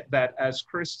forget that as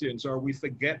Christians, or we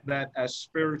forget that as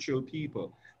spiritual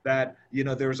people, that,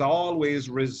 there's always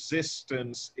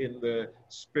resistance in the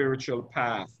spiritual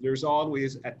path. There's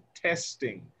always a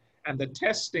testing, and the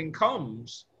testing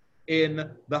comes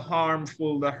in the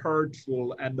harmful, the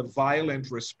hurtful, and the violent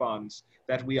response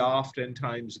that we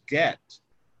oftentimes get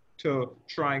to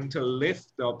trying to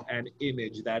lift up an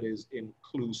image that is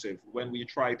inclusive. When we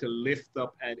try to lift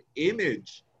up an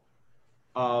image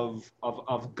of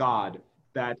God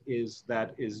that is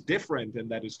different and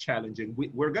that is challenging,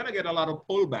 we're going to get a lot of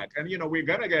pullback. And we're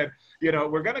going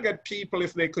to get people,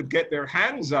 if they could get their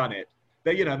hands on it,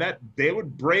 that they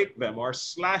would break them or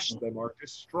slash them or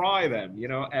destroy them.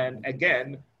 And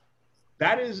again,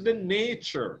 that is the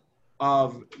nature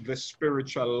of the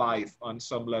spiritual life on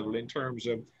some level, in terms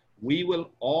of we will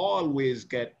always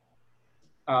get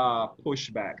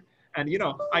pushback. And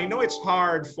I know it's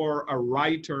hard for a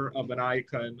writer of an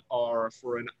icon or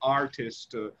for an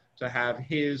artist to have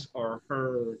his or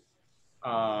her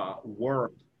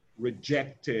work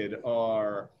rejected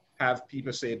or have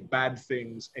people say bad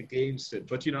things against it.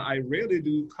 But I really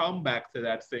do come back to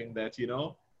that thing that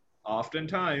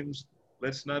oftentimes,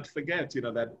 let's not forget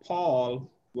that Paul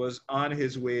was on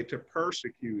his way to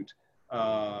persecute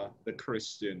the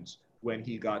Christians when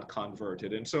he got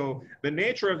converted. And so the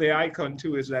nature of the icon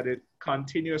too is that it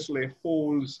continuously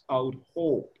holds out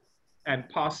hope and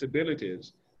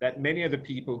possibilities that many of the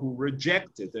people who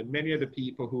reject it, and many of the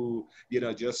people who,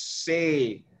 just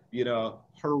say,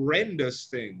 horrendous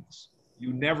things,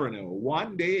 you never know.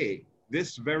 One day,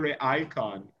 this very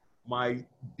icon might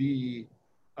be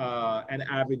an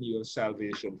avenue of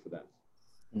salvation for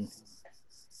them.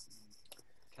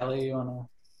 Kelly, you wanna?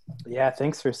 Yeah,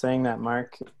 thanks for saying that,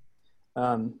 Mark.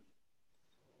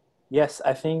 Yes,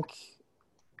 I think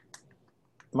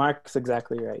Mark's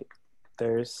exactly right.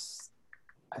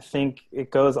 I think it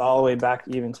goes all the way back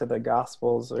even to the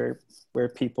Gospels, where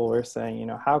people were saying,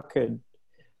 how could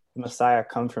the Messiah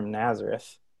come from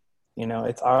Nazareth?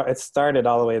 It started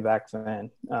all the way back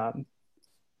then, and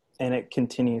it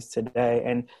continues today.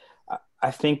 And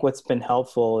I think what's been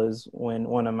helpful is when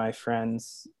one of my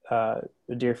friends, a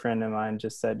dear friend of mine,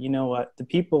 just said, what, the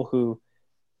people who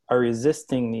are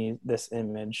resisting this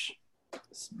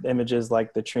images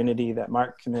like the Trinity that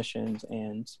Mark commissioned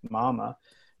and Mama,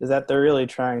 is that they're really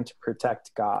trying to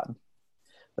protect God.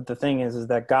 But the thing is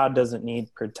that God doesn't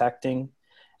need protecting,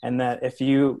 and that if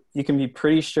you can be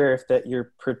pretty sure that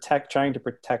you're trying to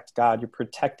protect God, you're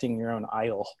protecting your own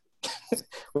idol,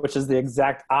 which is the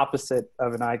exact opposite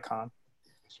of an icon.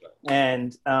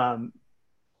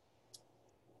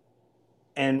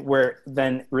 And where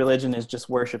then religion is just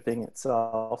worshiping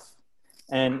itself.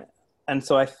 And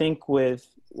so I think with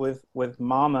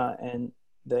Mama and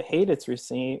the hate it's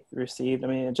received, I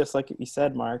mean, just like you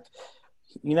said, Mark,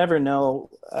 you never know.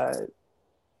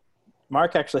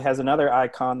 Mark actually has another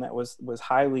icon that was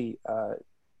highly,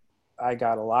 I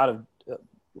got a lot of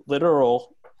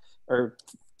literal or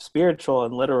spiritual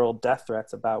and literal death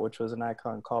threats about, which was an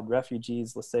icon called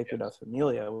Refugees La Sagrada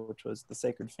Familia, which was the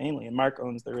Sacred Family. And Mark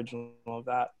owns the original of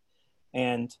that.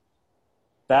 And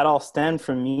that all stemmed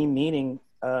from me meeting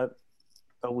a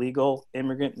legal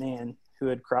immigrant man who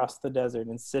had crossed the desert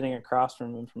and sitting across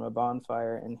from him from a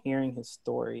bonfire and hearing his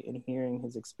story and hearing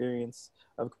his experience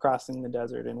of crossing the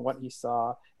desert and what he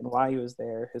saw and why he was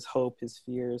there, his hope, his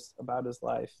fears about his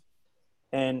life.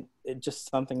 And it just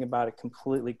something about it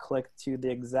completely clicked to the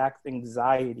exact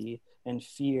anxiety and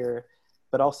fear,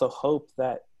 but also hope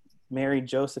that Mary,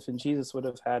 Joseph, and Jesus would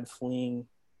have had fleeing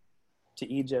to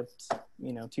Egypt,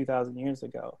 2,000 years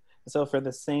ago. So for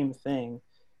the same thing,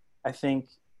 I think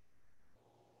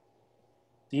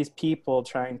these people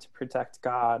trying to protect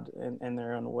God in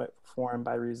their own form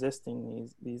by resisting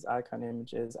these icon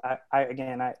images.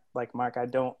 I like Mark, I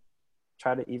don't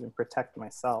try to even protect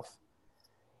myself.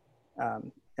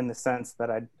 In the sense that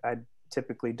I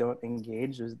typically don't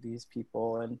engage with these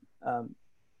people, and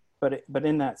but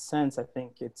in that sense, I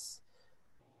think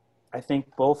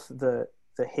both the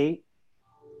hate,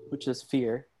 which is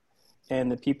fear,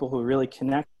 and the people who really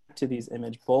connect to these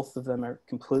images, both of them are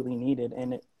completely needed,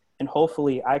 and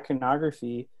hopefully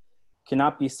iconography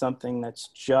cannot be something that's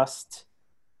just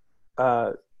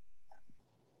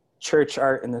church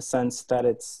art in the sense that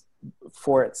it's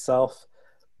for itself,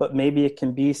 but maybe it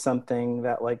can be something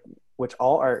that, like, which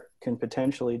all art can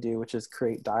potentially do, which is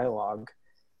create dialogue.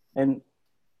 And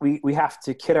we have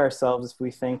to kid ourselves if we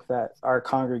think that our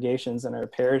congregations and our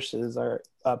parishes are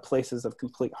places of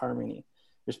complete harmony.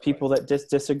 There's people that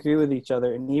disagree with each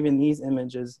other, and even these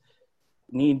images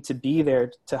need to be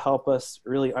there to help us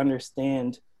really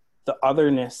understand the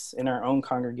otherness in our own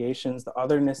congregations, the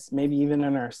otherness maybe even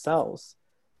in ourselves.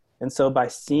 And so by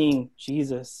seeing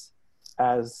Jesus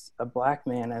as a Black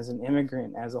man, as an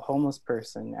immigrant, as a homeless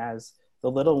person, as the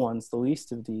little ones, the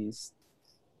least of these,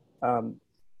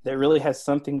 that really has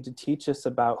something to teach us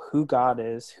about who God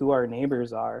is, who our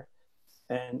neighbors are,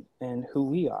 and who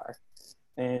we are.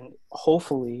 And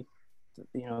hopefully,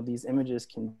 you know, these images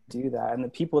can do that. And the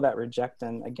people that reject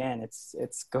them, again,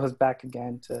 it's goes back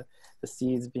again to the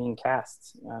seeds being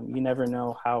cast. You never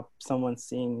know how someone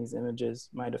seeing these images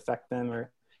might affect them,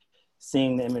 or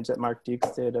seeing the image that Mark Dukes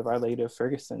did of Our Lady of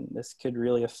Ferguson. This could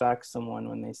really affect someone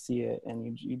when they see it,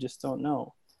 and you just don't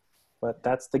know. But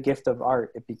that's the gift of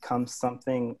art. It becomes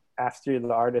something after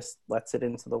the artist lets it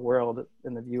into the world,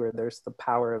 and the viewer, there's the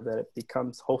power of it. It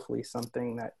becomes hopefully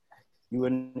something that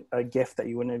a gift that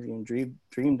you wouldn't have even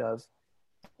dreamed of,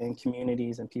 in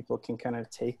communities, and people can kind of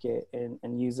take it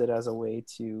and use it as a way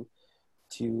to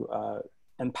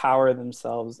empower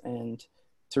themselves and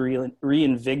to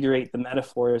reinvigorate the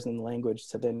metaphors and language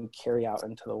to then carry out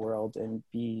into the world and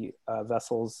be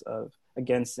vessels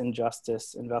against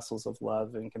injustice and vessels of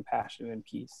love and compassion and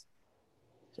peace.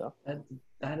 So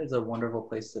that is a wonderful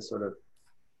place to sort of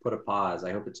put a pause.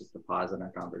 I hope it's just a pause in our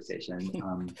conversation.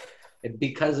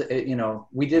 Because you know,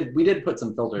 we did put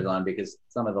some filters on, because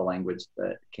some of the language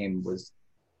that came was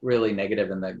really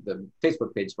negative, and the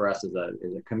Facebook page for us is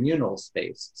a communal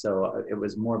space, so it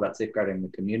was more about safeguarding the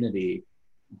community.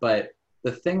 But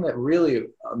the thing that really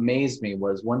amazed me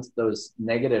was, once those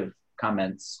negative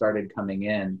comments started coming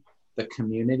in, the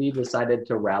community decided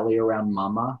to rally around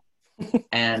Mama.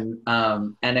 And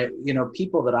it, you know,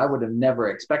 people that I would have never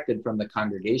expected from the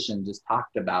congregation just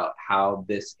talked about how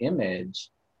this image,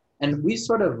 and we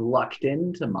sort of lucked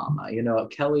into Mama. You know,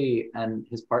 Kelly and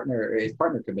his partner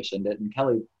commissioned it, and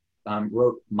Kelly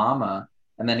wrote Mama,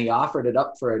 and then he offered it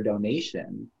up for a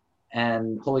donation.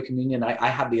 And Holy Communion, I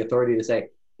have the authority to say,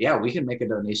 yeah, we can make a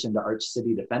donation to Arch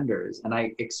City Defenders. And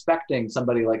I expecting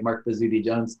somebody like Mark Bazzuti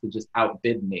Jones to just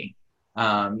outbid me,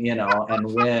 you know,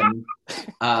 and win,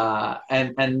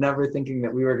 and never thinking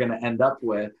that we were going to end up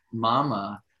with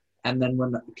Mama. And then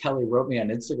when Kelly wrote me on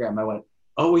Instagram, I went,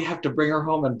 oh, we have to bring her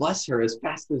home and bless her as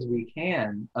fast as we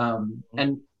can.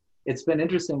 And it's been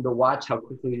interesting to watch how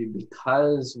quickly,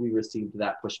 because we received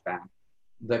that pushback,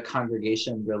 the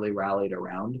congregation really rallied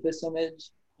around this image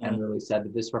and really said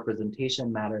that this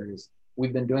representation matters.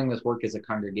 We've been doing this work as a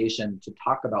congregation to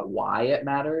talk about why it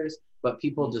matters, but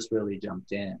people just really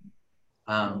jumped in.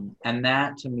 And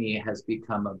that to me has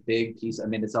become a big piece. I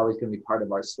mean, it's always going to be part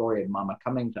of our story of Mama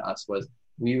coming to us, was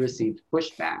we received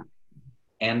pushback,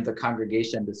 and the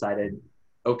congregation decided,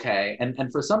 okay.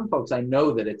 And for some folks, I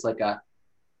know that it's like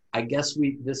I guess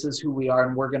this is who we are,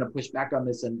 and we're going to push back on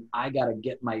this, and I got to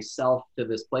get myself to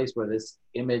this place where this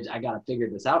image, I got to figure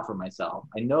this out for myself.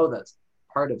 I know that's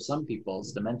part of some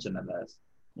people's dimension of this.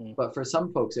 But for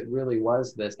some folks, it really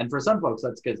was this. And for some folks,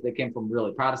 that's because they came from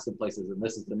really Protestant places, and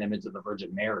this is an image of the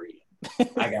Virgin Mary.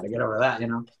 I got to get over that, you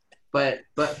know. But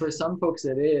for some folks,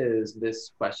 it is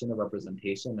this question of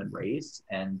representation and race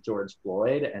and George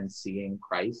Floyd and seeing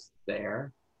Christ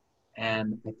there.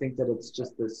 And I think that it's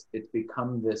just it's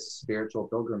become this spiritual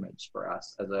pilgrimage for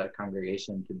us as a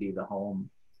congregation to be the home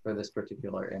for this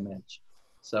particular image.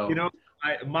 So, you know,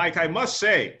 Mike, I must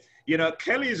say, you know,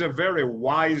 Kelly is a very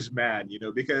wise man, you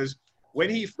know, because when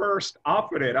he first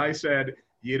offered it, I said,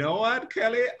 you know what,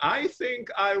 Kelly, I think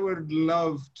I would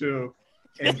love to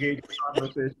engage in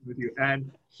conversation with you.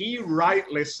 And he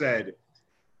rightly said,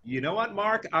 you know what,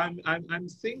 Mark, I'm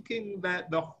thinking that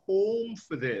the home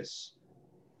for this,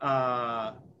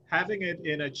 having it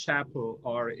in a chapel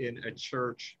or in a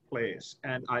church place.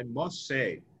 And I must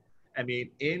say, I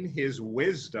mean, in his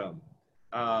wisdom,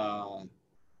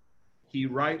 he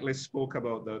rightly spoke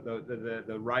about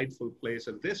the rightful place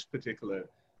of this particular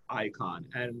icon.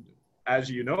 And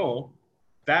as you know,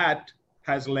 that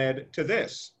has led to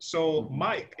this. So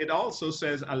Mike, it also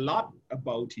says a lot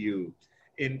about you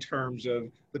in terms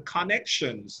of the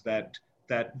connections that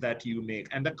you make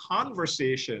and the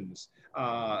conversations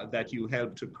that you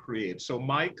help to create. So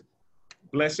Mike,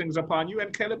 blessings upon you,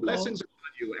 and Kelly, blessings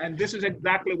upon you. And this is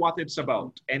exactly what it's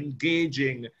about,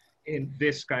 engaging in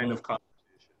this kind of conversation.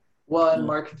 Well, and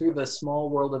Mark, through the small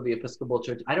world of the Episcopal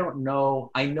Church, I know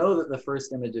that the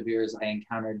first image of yours I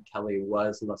encountered, Kelly,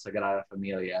 was La Sagrada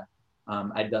Familia.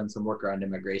 I'd done some work around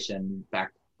immigration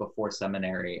back before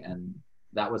seminary, and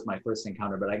that was my first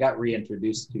encounter, but I got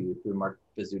reintroduced to you through Mark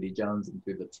Pizzuti Jones and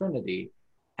through the Trinity.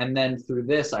 And then through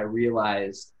this, I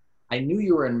realized I knew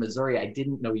you were in Missouri. I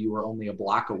didn't know you were only a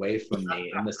block away from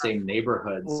me in the same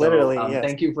neighborhood. Literally, so, yes.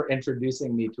 Thank you for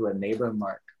introducing me to a neighbor,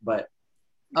 Mark. But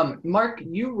Mark,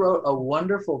 you wrote a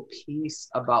wonderful piece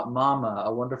about Mama,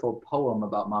 a wonderful poem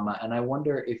about Mama, and I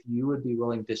wonder if you would be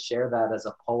willing to share that as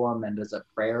a poem and as a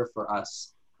prayer for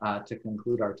us to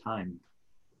conclude our time.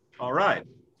 All right,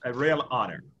 a real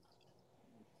honor.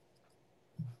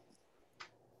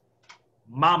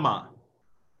 Mama,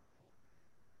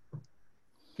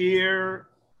 here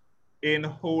in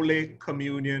Holy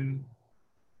Communion,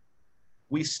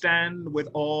 we stand with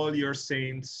all your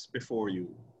saints before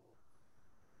you.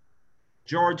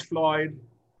 George Floyd,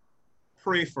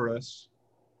 pray for us.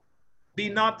 Be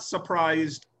not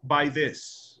surprised by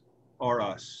this or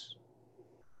us.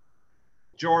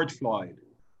 George Floyd,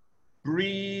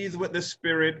 breathe with the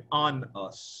Spirit on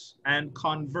us and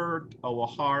convert our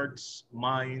hearts,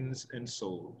 minds, and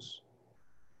souls.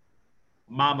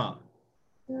 Mama,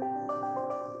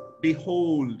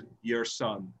 behold your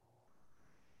son.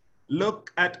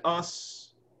 Look at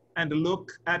us and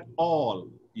look at all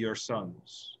your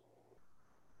sons.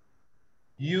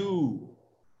 You,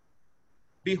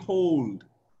 behold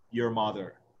your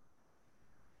mother.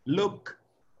 Look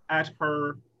at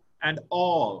her and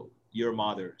all your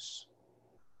mothers.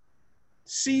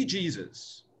 See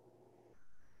Jesus.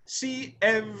 See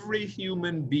every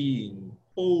human being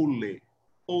holy,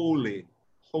 holy,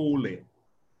 holy.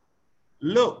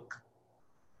 Look,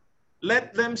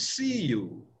 let them see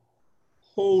you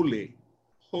holy,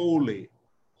 holy,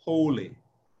 holy.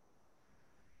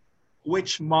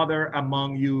 Which mother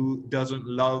among you doesn't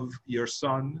love your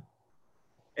son,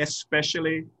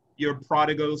 especially your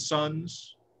prodigal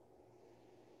sons?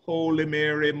 Holy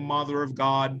Mary, Mother of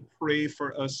God, pray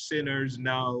for us sinners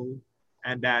now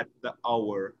and at the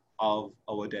hour of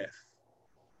our death.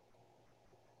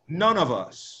 None of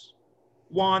us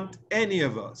want any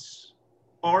of us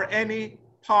or any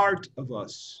part of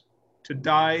us to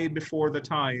die before the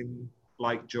time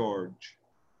like George,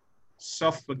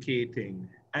 suffocating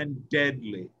and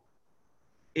deadly.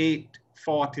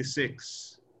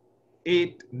 8:46,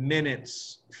 8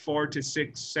 minutes,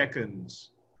 46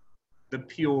 seconds, the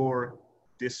pure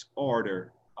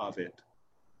disorder of it.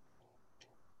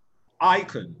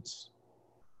 Icons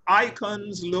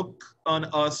look on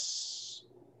us,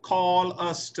 call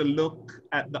us to look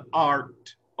at the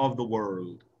art of the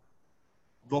world,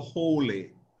 the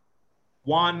holy,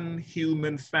 one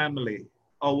human family,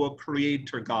 our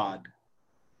Creator God.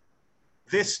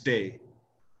 This day,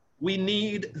 we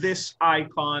need this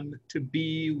icon to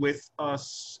be with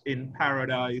us in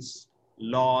paradise,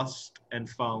 lost and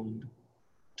found,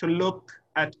 to look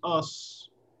at us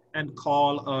and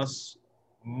call us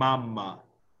Mama.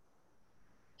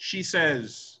 She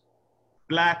says,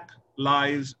 Black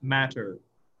Lives Matter.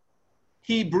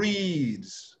 He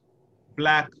breathes,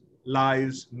 Black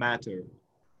Lives Matter.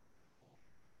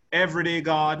 Everyday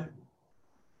God,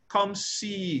 come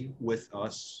see with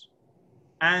us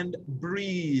and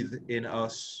breathe in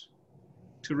us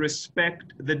to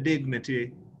respect the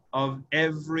dignity of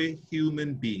every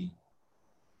human being.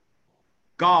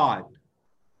 God,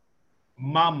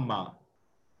 Mama,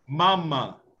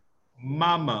 Mama,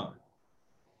 Mama,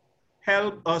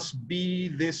 help us be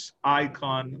this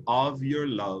icon of your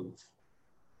love,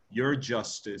 your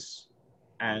justice,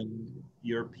 and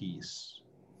your peace.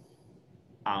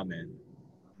 Amen.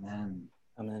 Amen.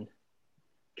 Amen.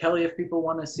 Kelly, if people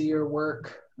want to see your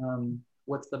work,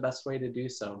 what's the best way to do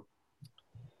so?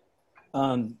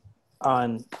 On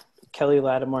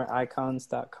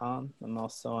KellyLattimoreIcons.com. I'm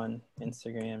also on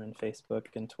Instagram and Facebook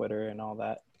and Twitter and all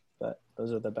that. But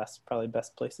those are the probably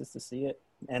best places to see it.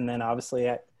 And then obviously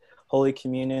at Holy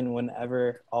Communion,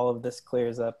 whenever all of this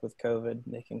clears up with COVID,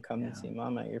 they can come and see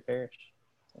Mama at your parish.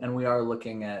 And we are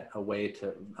looking at a way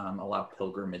to allow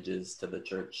pilgrimages to the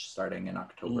church starting in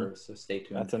October. So stay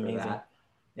tuned. That's amazing. That.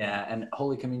 Yeah, and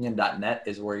holycommunion.net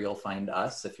is where you'll find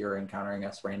us if you're encountering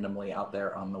us randomly out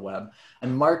there on the web.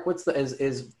 And Mark,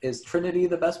 is Trinity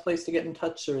the best place to get in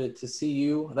touch or to see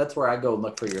you? That's where I go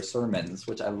look for your sermons,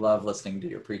 which I love listening to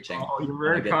your preaching. Oh, you're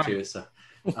very kind. To, so.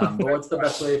 But what's the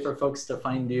best way for folks to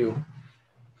find you?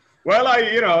 Well,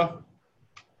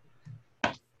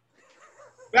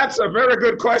 that's a very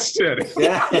good question.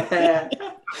 Yeah.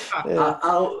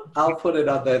 I'll put it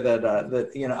out there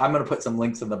that you know, I'm going to put some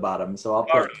links in the bottom. So I'll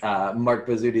put Mark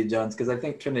Bazzuti Jones, because I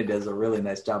think Trinity does a really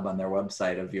nice job on their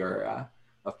website of your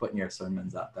of putting your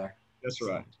sermons out there. That's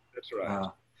right. That's right.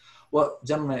 Well,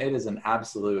 gentlemen, it is an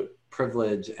absolute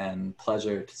privilege and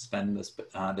pleasure to spend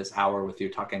this hour with you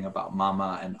talking about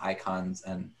Mama and icons,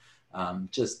 and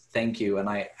just thank you. And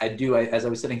I as I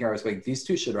was sitting here, I was like, these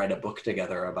two should write a book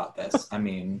together about this. I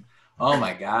mean, oh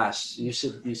my gosh, you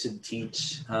should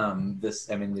teach this.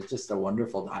 I mean, it's just a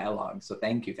wonderful dialogue. So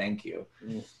thank you.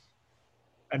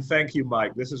 And thank you,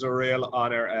 Mike. This is a real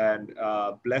honor, and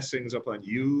blessings upon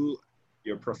you,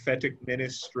 your prophetic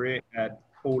ministry at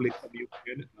Holy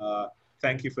Communion.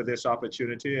 Thank you for this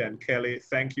opportunity. And Kelly,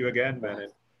 thank you again, man.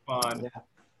 It's fun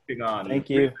being on.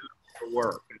 Thank you for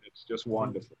work, and it's just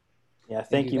wonderful. Yeah,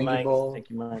 thank you, Mike. Thank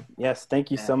you, Mike. Yes, thank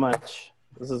you so much.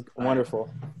 This is wonderful.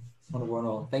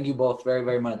 Wonderful. Thank you both very,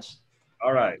 very much.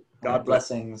 All right. God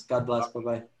blessings. God bless.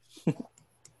 Bye-bye.